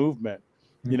of movement.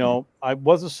 I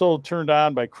wasn't so turned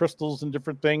on by crystals and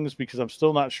different things because I'm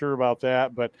still not sure about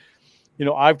that. But,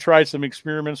 I've tried some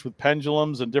experiments with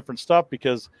pendulums and different stuff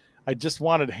because I just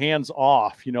wanted hands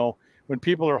off. When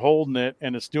people are holding it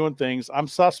and it's doing things, I'm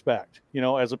suspect.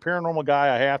 As a paranormal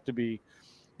guy, I have to be.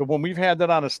 But when we've had that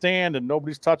on a stand and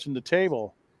nobody's touching the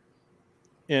table,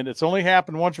 and it's only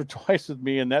happened once or twice with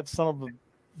me, and that son of a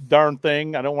darn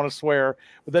thing, I don't want to swear,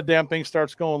 but that damn thing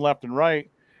starts going left and right.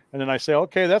 And then I say,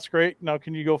 okay, that's great. Now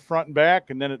can you go front and back?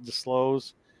 And then it just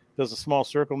slows, does a small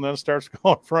circle, and then it starts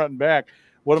going front and back.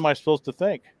 What am I supposed to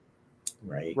think?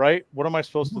 Right? What am I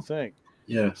supposed to think?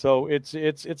 Yeah. So it's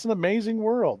an amazing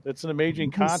world. It's an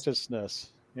amazing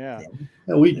consciousness. Yeah.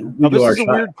 We now, do this is a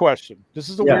weird question. This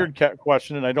is a weird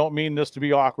question, and I don't mean this to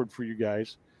be awkward for you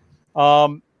guys.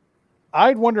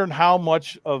 I'd wondered how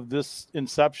much of this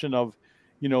inception of,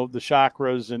 the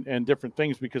chakras and different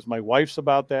things, because my wife's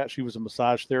about that. She was a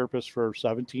massage therapist for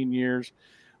 17 years.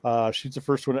 She's the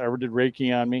first one that ever did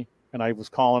Reiki on me, and I was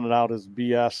calling it out as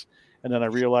BS. And then I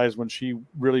realized when she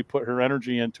really put her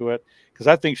energy into it, because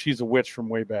I think she's a witch from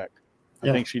way back.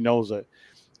 I think she knows it.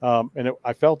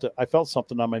 I felt it. I felt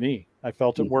something on my knee. I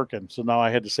felt it working. So now I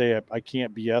had to say, I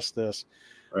can't BS this.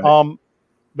 Right.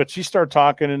 But she started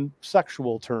talking in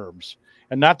sexual terms.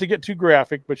 And not to get too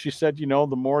graphic, but she said, the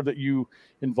more that you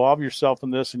involve yourself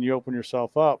in this and you open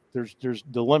yourself up, there's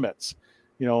the limits,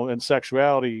 and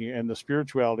sexuality and the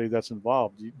spirituality that's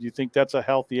involved. Do you think that's a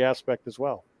healthy aspect as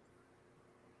well?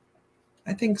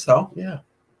 I think so. Yeah.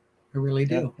 I really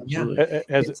do. Yeah.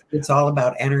 It's all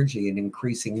about energy and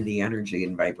increasing the energy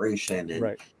and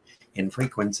vibration and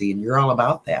frequency. And you're all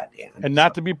about that, Dan. And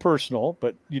not to be personal,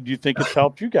 but do you think it's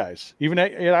helped you guys, even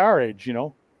at our age,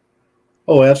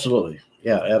 Oh, absolutely.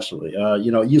 Yeah, absolutely.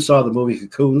 You saw the movie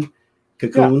Cocoon.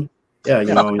 Yeah,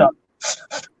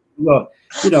 well,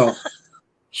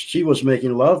 she was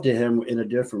making love to him in a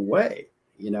different way,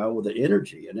 with the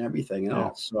energy and everything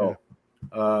else. So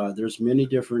there's many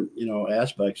different,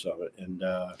 aspects of it. And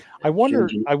I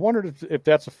wondered if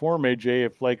that's a form, AJ,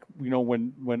 if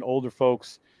when older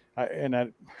folks, I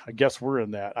guess we're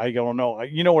in that. I don't know.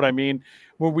 You know what I mean?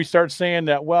 When we start saying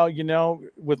that, well,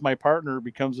 with my partner, it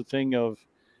becomes a thing of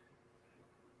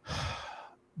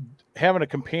having a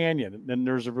companion. And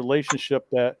there's a relationship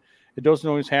that it doesn't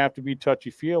always have to be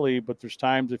touchy-feely, but there's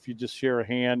times if you just share a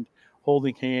hand,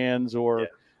 holding hands, or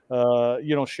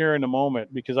sharing a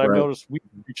moment, because I've noticed we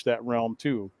reached that realm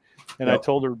too. And I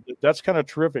told her that's kind of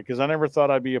terrific, because I never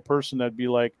thought I'd be a person that'd be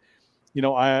like,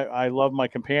 I love my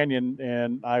companion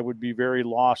and I would be very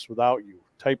lost without you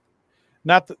type.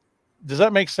 Not that, does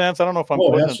that make sense? I don't know if I'm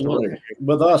absolutely.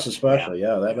 With us especially.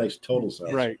 Yeah, that makes total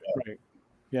sense. Right.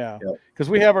 Yeah. Because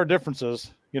we have our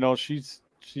differences. She's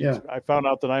I found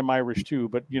out that I'm Irish too,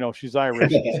 but she's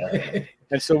Irish.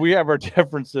 And so we have our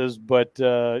differences, but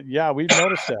we've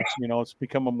noticed that, it's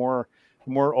become a more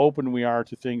open we are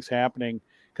to things happening.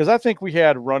 Because I think we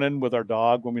had run-in with our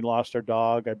dog when we lost our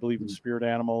dog. I believe in spirit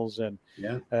animals. And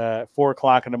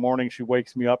 4:00 in the morning, she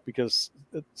wakes me up because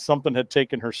something had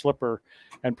taken her slipper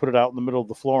and put it out in the middle of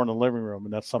the floor in the living room.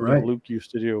 And that's something Luke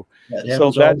used to do. So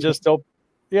that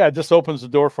just opens the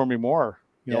door for me more,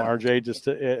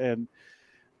 RJ, and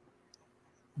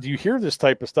do you hear this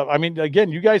type of stuff? I mean, again,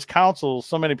 you guys counsel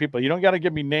so many people. You don't got to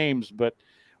give me names, but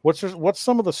what's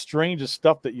some of the strangest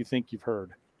stuff that you think you've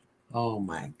heard? Oh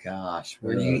my gosh,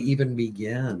 where do you even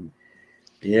begin?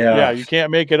 Yeah, you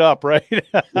can't make it up, right?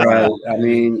 Right. I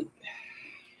mean,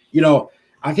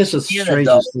 I guess the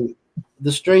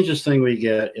strangest thing we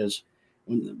get is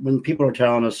when people are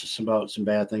telling us about some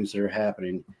bad things that are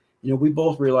happening. We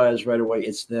both realize right away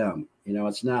it's them.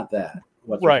 It's not that.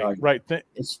 Right.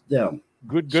 It's them.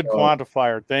 Good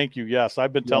quantifier. Thank you. Yes,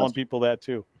 I've been telling people that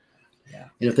too. Yeah.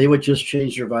 And if they would just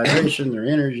change their vibration, their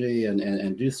energy,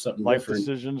 and do something life different.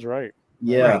 Decisions, right?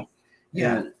 Yeah. Right.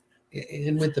 Yeah.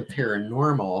 And with the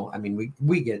paranormal, I mean,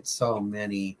 we get so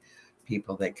many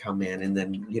people that come in, and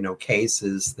then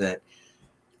cases that,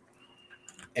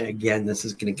 and again, this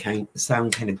is going to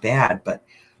sound kind of bad, but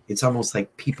it's almost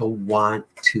like people want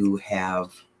to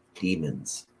have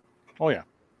demons. Oh yeah,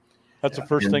 that's the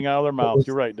first thing out of their mouth.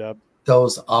 You're right, Deb.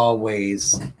 Those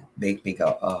always make me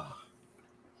go, oh.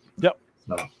 Yep.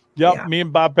 So, yep. Yeah. Me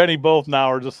and Bob Penny both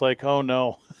now are just like, oh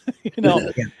no. Yeah.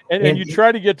 and you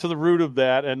try to get to the root of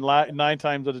that. And 9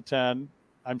 times out of 10,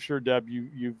 I'm sure, Deb,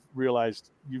 you've realized,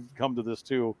 you've come to this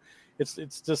too.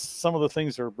 It's just some of the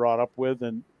things they're brought up with,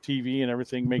 and TV and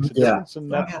everything makes a difference,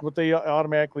 and that's what they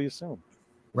automatically assume.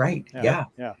 Right. Yeah.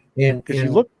 And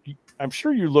because I'm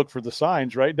sure you look for the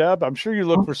signs, right, Deb? I'm sure you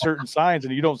look for certain signs,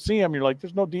 and you don't see them. You're like,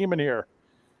 there's no demon here.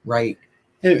 Right.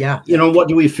 Yeah. You know, what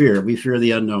do we fear? We fear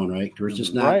the unknown, right? We're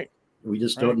just not. Right. We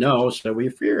just don't know, so we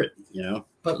fear it.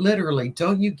 But literally,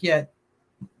 don't you get,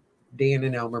 Dan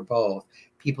and Elmer both,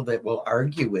 people that will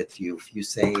argue with you if you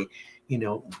say, we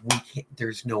can't,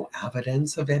 there's no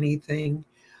evidence of anything.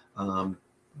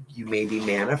 You may be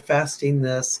manifesting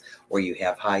this, or you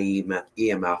have high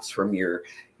EMFs from your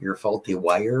faulty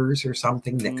wires or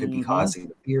something that could be causing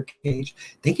the fear cage.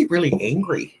 They get really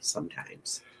angry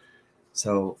sometimes.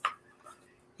 So,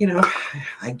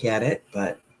 I get it,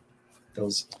 but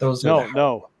those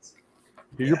no.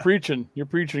 You're preaching,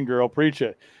 girl. Preach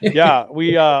it. Yeah,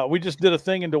 we just did a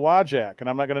thing in Dowagiac, and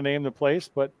I'm not going to name the place,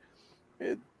 but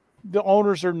the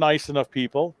owners are nice enough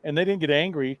people, and they didn't get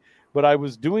angry. But I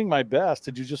was doing my best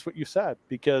to do just what you said,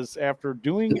 because after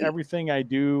doing everything I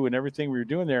do and everything we were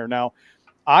doing there, now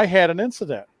I had an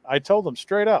incident. I told them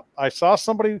straight up. I saw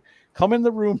somebody come in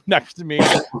the room next to me,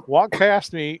 walk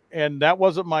past me, and that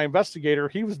wasn't my investigator.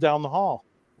 He was down the hall.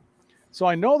 So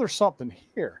I know there's something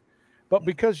here. But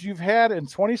because you've had, in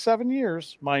 27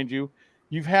 years, mind you,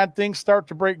 you've had things start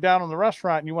to break down in the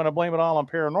restaurant, and you want to blame it all on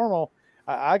paranormal,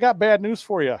 I got bad news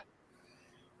for you.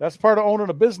 That's part of owning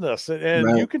a business.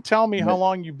 And you can tell me how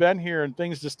long you've been here and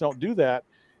things just don't do that.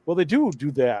 Well, they do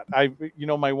that.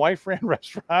 My wife ran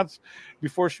restaurants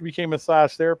before she became a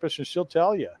massage therapist, and she'll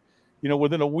tell you,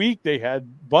 within a week they had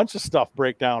a bunch of stuff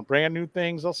break down, brand new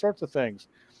things, all sorts of things.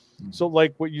 So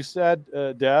like what you said,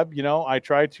 Deb, I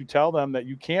try to tell them that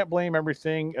you can't blame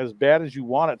everything as bad as you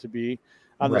want it to be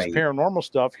on this paranormal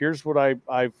stuff. Here's what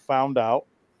I've found out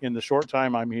in the short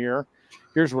time I'm here.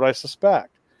 Here's what I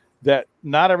suspect. That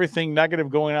not everything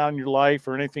negative going on in your life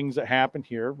or anything that happened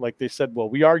here. Like they said, well,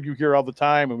 we argue here all the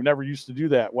time and we never used to do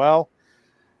that. Well,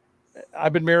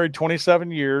 I've been married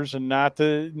 27 years, and not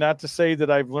to say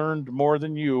that I've learned more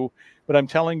than you, but I'm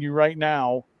telling you right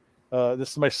now,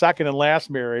 this is my second and last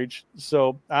marriage.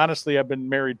 So honestly, I've been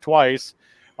married twice,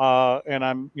 and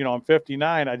I'm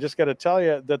 59. I just got to tell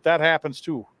you that happens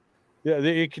too. Yeah,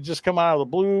 it could just come out of the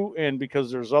blue, and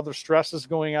because there's other stresses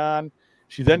going on.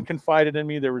 She then confided in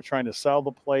me. They were trying to sell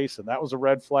the place, and that was a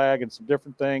red flag, and some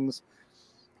different things.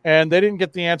 And they didn't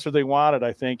get the answer they wanted,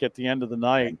 I think, at the end of the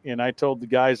night. And I told the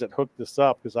guys that hooked this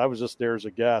up, because I was just there as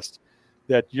a guest,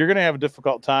 that you're going to have a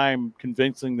difficult time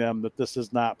convincing them that this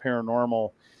is not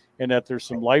paranormal, and that there's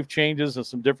some life changes and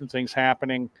some different things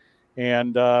happening.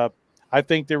 And I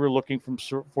think they were looking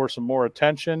for some more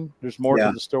attention. There's more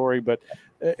to the story, but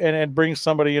and bring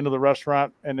somebody into the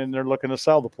restaurant, and then they're looking to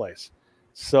sell the place.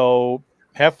 So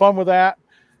have fun with that.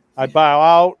 I bow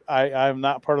out. I'm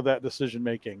not part of that decision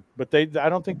making. But I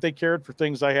don't think they cared for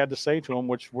things I had to say to them,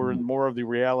 which were in more of the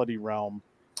reality realm.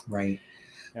 Right.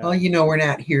 Yeah. Well, we're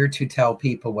not here to tell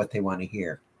people what they want to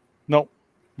hear. Nope.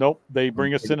 They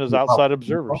bring us in as outside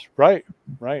observers. Right.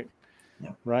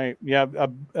 Yeah.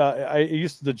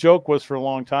 The joke was for a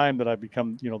long time that I've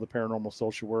become, the paranormal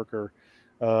social worker.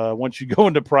 Once you go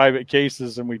into private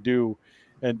cases, and we do,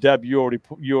 and Deb, you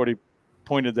already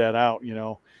pointed that out,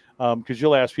 because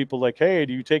you'll ask people like, hey,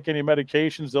 do you take any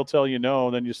medications? They'll tell you no.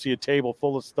 And then you see a table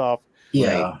full of stuff.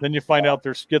 Yeah. Then you find out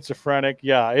they're schizophrenic.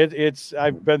 Yeah.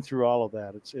 I've been through all of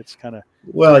that. It's kind of,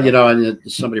 well, and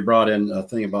somebody brought in a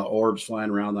thing about orbs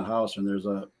flying around the house, and there's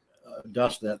a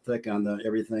dust that thick on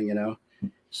everything,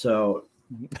 so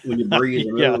when you breathe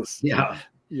and move,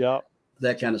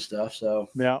 that kind of stuff. So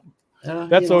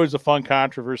that's always a fun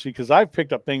controversy, because I've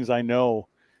picked up things I know.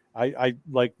 I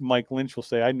like Mike Lynch will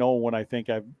say, I know when I think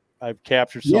I've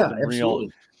captured something real.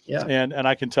 Yeah. And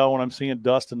I can tell when I'm seeing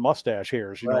dust and mustache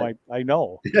hairs, I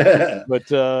know. But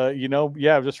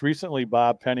just recently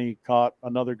Bob Penny caught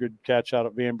another good catch out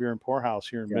at Van Buren Poorhouse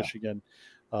here in Michigan.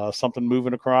 Something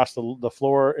moving across the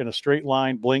floor in a straight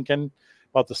line, blinking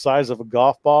about the size of a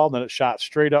golf ball. Then it shot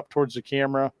straight up towards the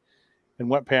camera and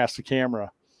went past the camera.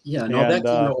 Yeah, no, that's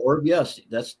an orb. Yes,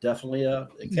 that's definitely a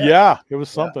cat. Yeah, it was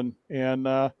something. And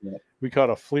we caught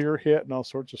a FLIR hit and all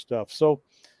sorts of stuff. So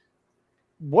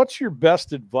what's your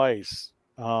best advice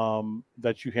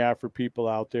that you have for people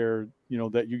out there,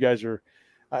 that you guys are,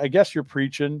 I guess you're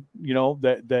preaching,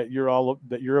 that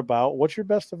you're about? What's your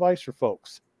best advice for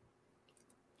folks?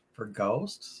 For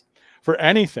ghosts? For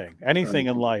anything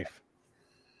in life.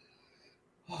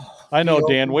 I know,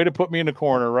 Dan, way to put me in the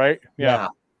corner, right? Yeah.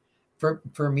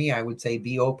 For me, I would say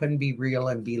be open, be real,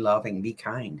 and be loving, be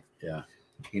kind. Yeah.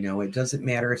 You know, it doesn't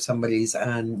matter if somebody's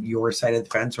on your side of the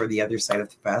fence or the other side of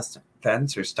the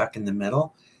fence or stuck in the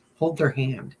middle. Hold their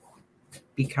hand.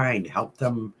 Be kind. Help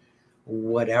them,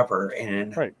 whatever,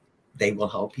 and they will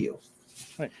help you.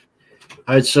 Right.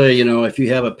 I'd say, you know, if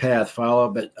you have a path, follow,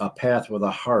 but a path with a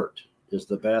heart is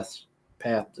the best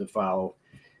path to follow,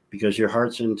 because your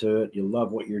heart's into it. You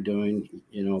love what you're doing.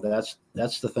 You know,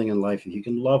 that's the thing in life. If you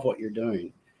can love what you're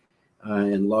doing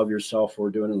and love yourself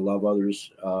for doing it and love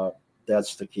others,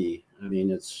 that's the key. I mean,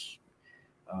 it's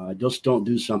just don't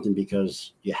do something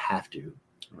because you have to.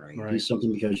 Right. Do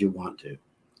something because you want to.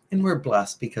 And we're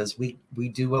blessed because we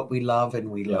do what we love and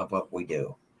we love what we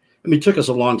do. I mean, it took us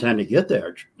a long time to get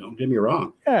there. Don't get me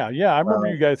wrong. Yeah. I remember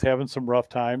you guys having some rough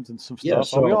times and some stuff.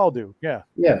 So, we all do. Yeah.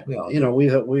 You know,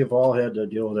 we've all had to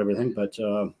deal with everything, but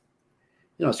you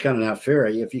know, it's kind of not fair.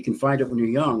 If you can find it when you're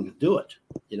young, do it.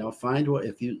 You know, find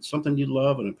something you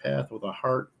love and a path with a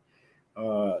heart.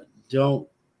 Don't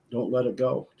let it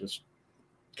go. Just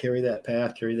carry that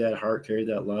path, carry that heart, carry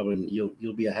that love, and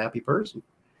you'll be a happy person.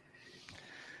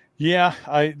 Yeah,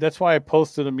 that's why I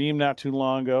posted a meme not too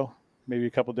long ago, maybe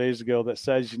a couple of days ago, that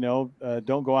says, you know,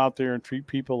 don't go out there and treat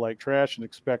people like trash and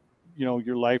expect, you know,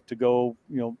 your life to go,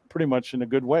 you know, pretty much in a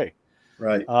good way.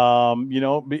 Right. You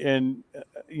know, and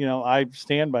you know, I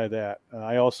stand by that.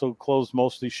 I also close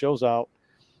most of these shows out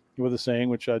with a saying,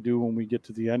 which I do when we get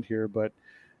to the end here, but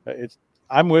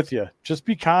I'm with you. Just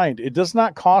be kind. It does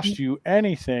not cost you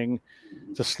anything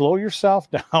to slow yourself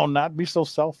down, not be so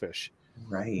selfish.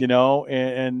 Right. You know,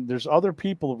 and there's other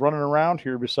people running around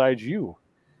here besides you.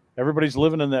 Everybody's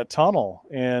living in that tunnel,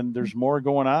 and there's more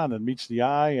going on than meets the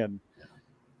eye. And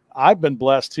I've been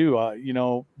blessed too. You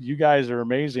know, you guys are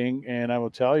amazing, and I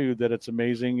will tell you that it's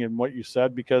amazing in what you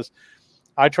said, because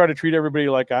I try to treat everybody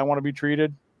like I want to be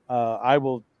treated. I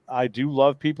do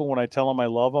love people. When I tell them I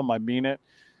love them, I mean it.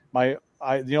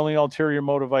 The only ulterior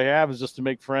motive I have is just to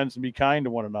make friends and be kind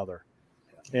to one another.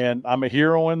 And I'm a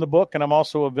hero in the book, and I'm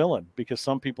also a villain, because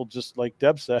some people, just like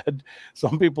Deb said,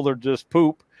 some people are just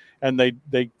poop, and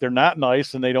they're not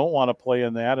nice, and they don't want to play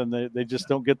in that, and they just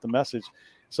don't get the message.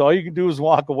 So all you can do is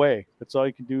walk away. That's all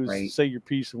you can do is say your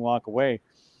piece and walk away.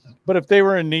 But if they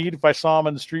were in need, if I saw them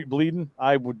in the street bleeding,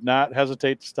 I would not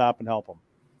hesitate to stop and help them.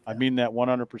 I mean that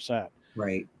 100%.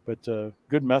 Right. But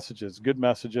good messages.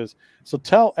 So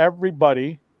tell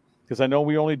everybody, because I know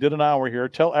we only did an hour here,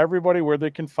 tell everybody where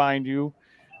they can find you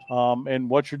and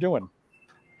what you're doing.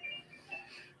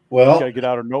 Well, got to get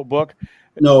out her notebook.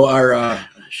 No,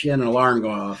 she had an alarm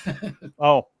going off.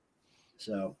 Oh.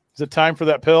 So is it time for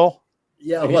that pill?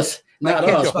 Yeah, it was not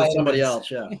us, but somebody else.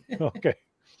 Yeah. Okay.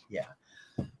 Yeah.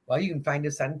 Well, you can find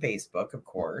us on Facebook, of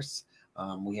course.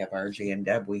 We have RJ and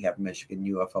Deb. We have Michigan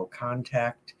UFO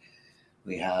Contact.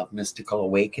 We have Mystical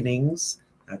Awakenings.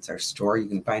 That's our store. You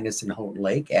can find us in Houghton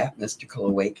Lake at Mystical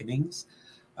Awakenings.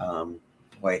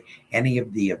 Any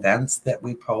of the events that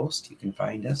we post, you can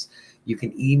find us. You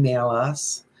can email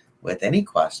us with any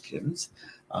questions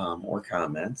or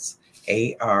comments.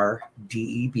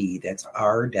 ARDEB, that's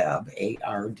RDEB,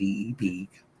 ARDEB,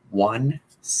 one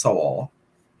soul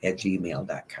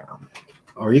 @gmail.com.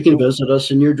 Or you can visit us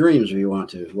in your dreams if you want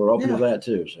to. We're open to that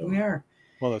too. So we are.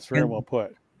 Well, that's very well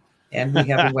put. And we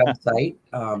have a website.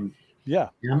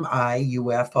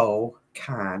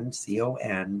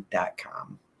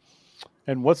 MIUFOcon.com.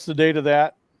 And what's the date of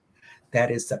that? That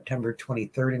is September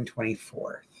 23rd and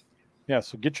 24th. Yeah,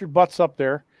 so get your butts up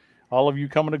there. All of you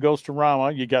coming to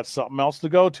Ghost-O-Rama, you got something else to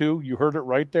go to. You heard it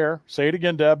right there. Say it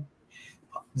again, Deb.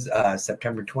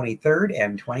 September 23rd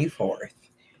and 24th.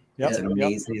 Yep. It's an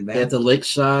amazing event. At the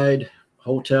Lakeside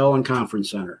Hotel and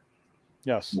Conference Center.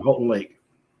 Yes. In Houghton Lake.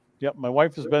 Yep, my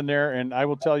wife has been there, and I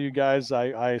will tell you guys,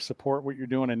 I support what you're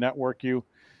doing and network you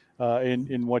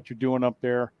in what you're doing up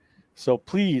there. So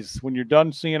please, when you're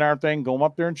done seeing our thing, go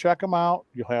up there and check them out.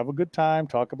 You'll have a good time.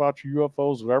 Talk about your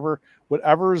UFOs,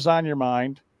 whatever is on your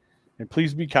mind. And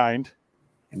please be kind.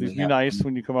 Please be nice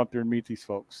when you come up there and meet these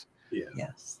folks. Yeah.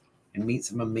 Yes. And meet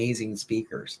some amazing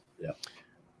speakers. Yeah.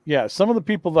 Yeah. Some of the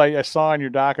people that I saw on your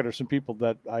docket are some people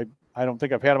that I don't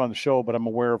think I've had them on the show, but I'm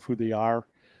aware of who they are.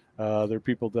 They're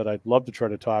people that I'd love to try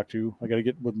to talk to. I got to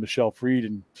get with Michelle Freed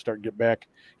and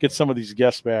get some of these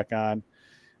guests back on.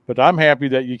 But I'm happy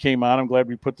that you came on. I'm glad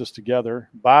we put this together.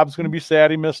 Bob's going to be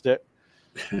sad he missed it.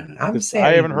 I'm sad.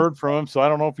 I haven't heard from him, so I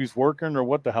don't know if he's working or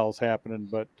what the hell's happening.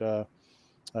 But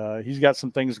he's got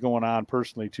some things going on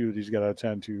personally, too, that he's got to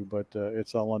attend to. But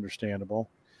it's all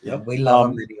understandable. Yeah, we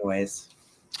love him anyways.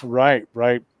 Right.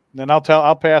 And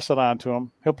I'll pass it on to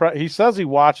him. He says he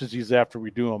watches these after we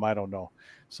do them. I don't know.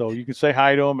 So you can say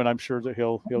hi to him, and I'm sure that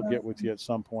he'll get with you at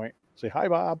some point. Say hi,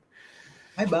 Bob.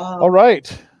 Hi, Bob. All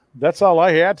right. That's all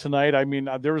I had tonight. I mean,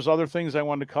 there was other things I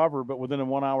wanted to cover, but within a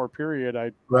 1 hour period,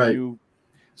 I knew.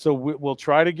 So we'll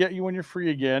try to get you when you're free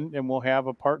again, and we'll have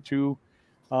a part 2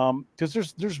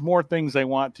 because there's more things I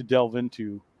want to delve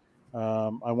into.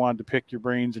 I wanted to pick your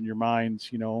brains and your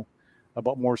minds,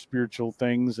 about more spiritual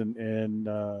things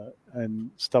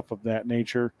and stuff of that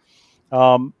nature.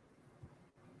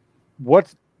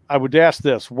 What I would ask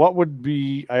this: what would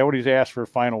be? I always ask for a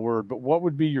final word, but what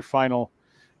would be your final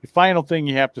thing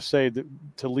you have to say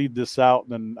to lead this out?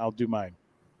 And then I'll do mine.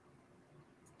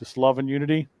 Just love and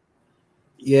unity.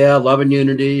 Yeah, love and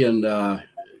unity, and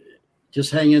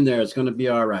just hang in there. It's going to be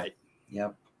all right.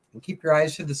 Yep. And keep your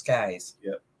eyes to the skies.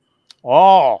 Yep.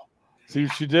 Oh, see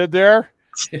what she did there?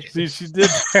 See, she did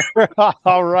there.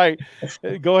 All right.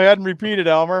 Go ahead and repeat it,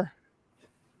 Elmer.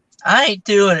 I ain't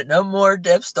doing it no more.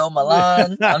 Deb stole my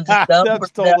line. I'm just done Deb for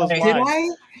stole today. his line. Did I?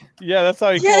 Yeah, that's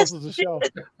how he Yes, closes the show.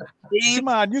 Steve, Come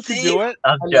on, you can Steve, do it.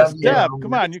 I'm I just love Deb, kidding.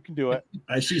 come on, you can do it.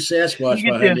 I see Sasquatch You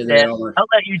can behind do you it, there, Deb. Elmer. I'll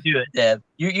let you do it, Deb.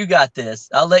 You got this.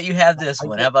 I'll let you have this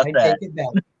one. How about that? Take it back.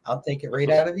 I'll take it right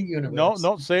out of the universe.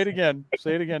 No, say it again.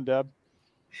 Say it again, Deb.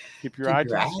 Keep your Keep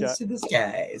your eyes eyes to the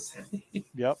skies.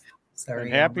 Yep. Sorry.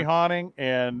 And happy Elmer. haunting.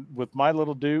 And with my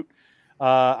little dude,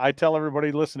 I tell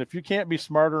everybody, listen, if you can't be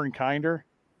smarter and kinder,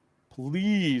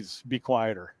 please be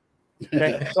quieter.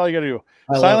 Okay, that's all you got to do.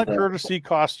 I love Silent that. courtesy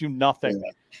costs you nothing.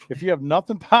 Yeah. If you have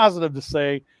nothing positive to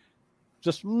say,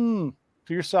 just to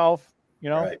yourself,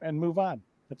 Right. and move on.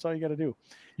 That's all you got to do.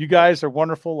 You guys are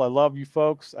wonderful. I love you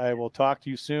folks. I will talk to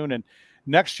you soon. And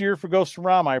next year for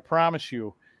Ghostorama, I promise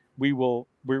you, we're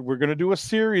going to do a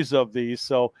series of these.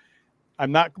 So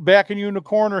I'm not backing you in the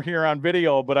corner here on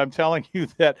video, but I'm telling you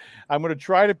that I'm going to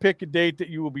try to pick a date that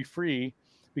you will be free,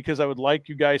 because I would like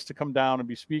you guys to come down and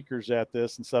be speakers at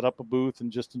this and set up a booth and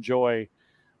just enjoy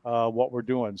what we're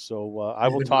doing. So I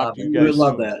will talk to you guys. We'd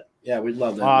love soon. that. Yeah, we'd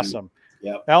love that. Awesome.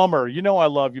 Yep. Elmer, I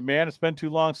love you, man. It's been too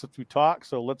long since we talked,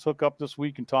 so let's hook up this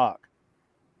week and talk.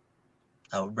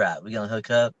 All right, we gonna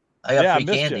hook up. I got I free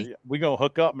missed candy. you. We gonna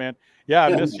hook up, man. Yeah,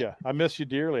 I miss you. I miss you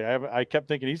dearly. I kept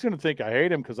thinking he's gonna think I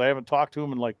hate him because I haven't talked to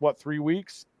him in 3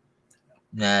 weeks.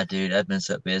 Nah, dude, I've been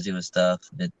so busy with stuff.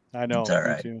 I know. It's all Me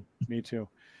right. too. Me too.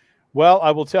 Well,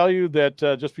 I will tell you that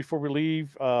just before we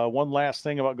leave, one last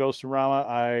thing about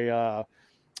Ghostorama.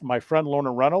 My friend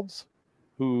Lorna Reynolds,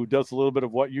 who does a little bit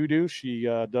of what you do, she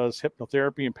does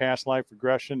hypnotherapy and past life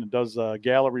regression and does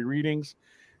gallery readings.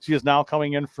 She is now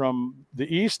coming in from the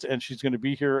East, and she's going to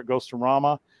be here at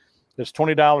Ghostorama. There's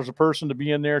 $20 a person to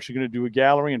be in there. She's going to do a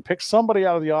gallery and pick somebody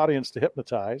out of the audience to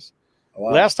hypnotize.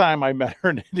 Wow. Last time I met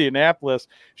her in Indianapolis,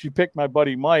 she picked my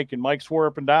buddy Mike, and Mike swore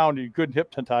up and down you couldn't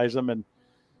hypnotize him. And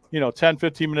 10,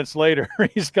 15 minutes later,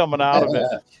 he's coming out of it,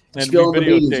 and Spilled we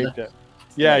the beans, videotaped it.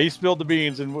 Yeah, he spilled the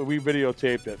beans, and we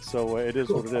videotaped it. So it is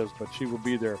what it is, but she will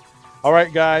be there. All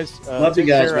right, guys. Love you take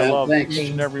guys, care. I man. love Thanks. each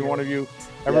and every one of you.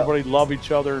 Everybody love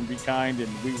each other and be kind,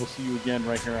 and we will see you again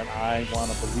right here on I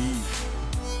Want to Believe.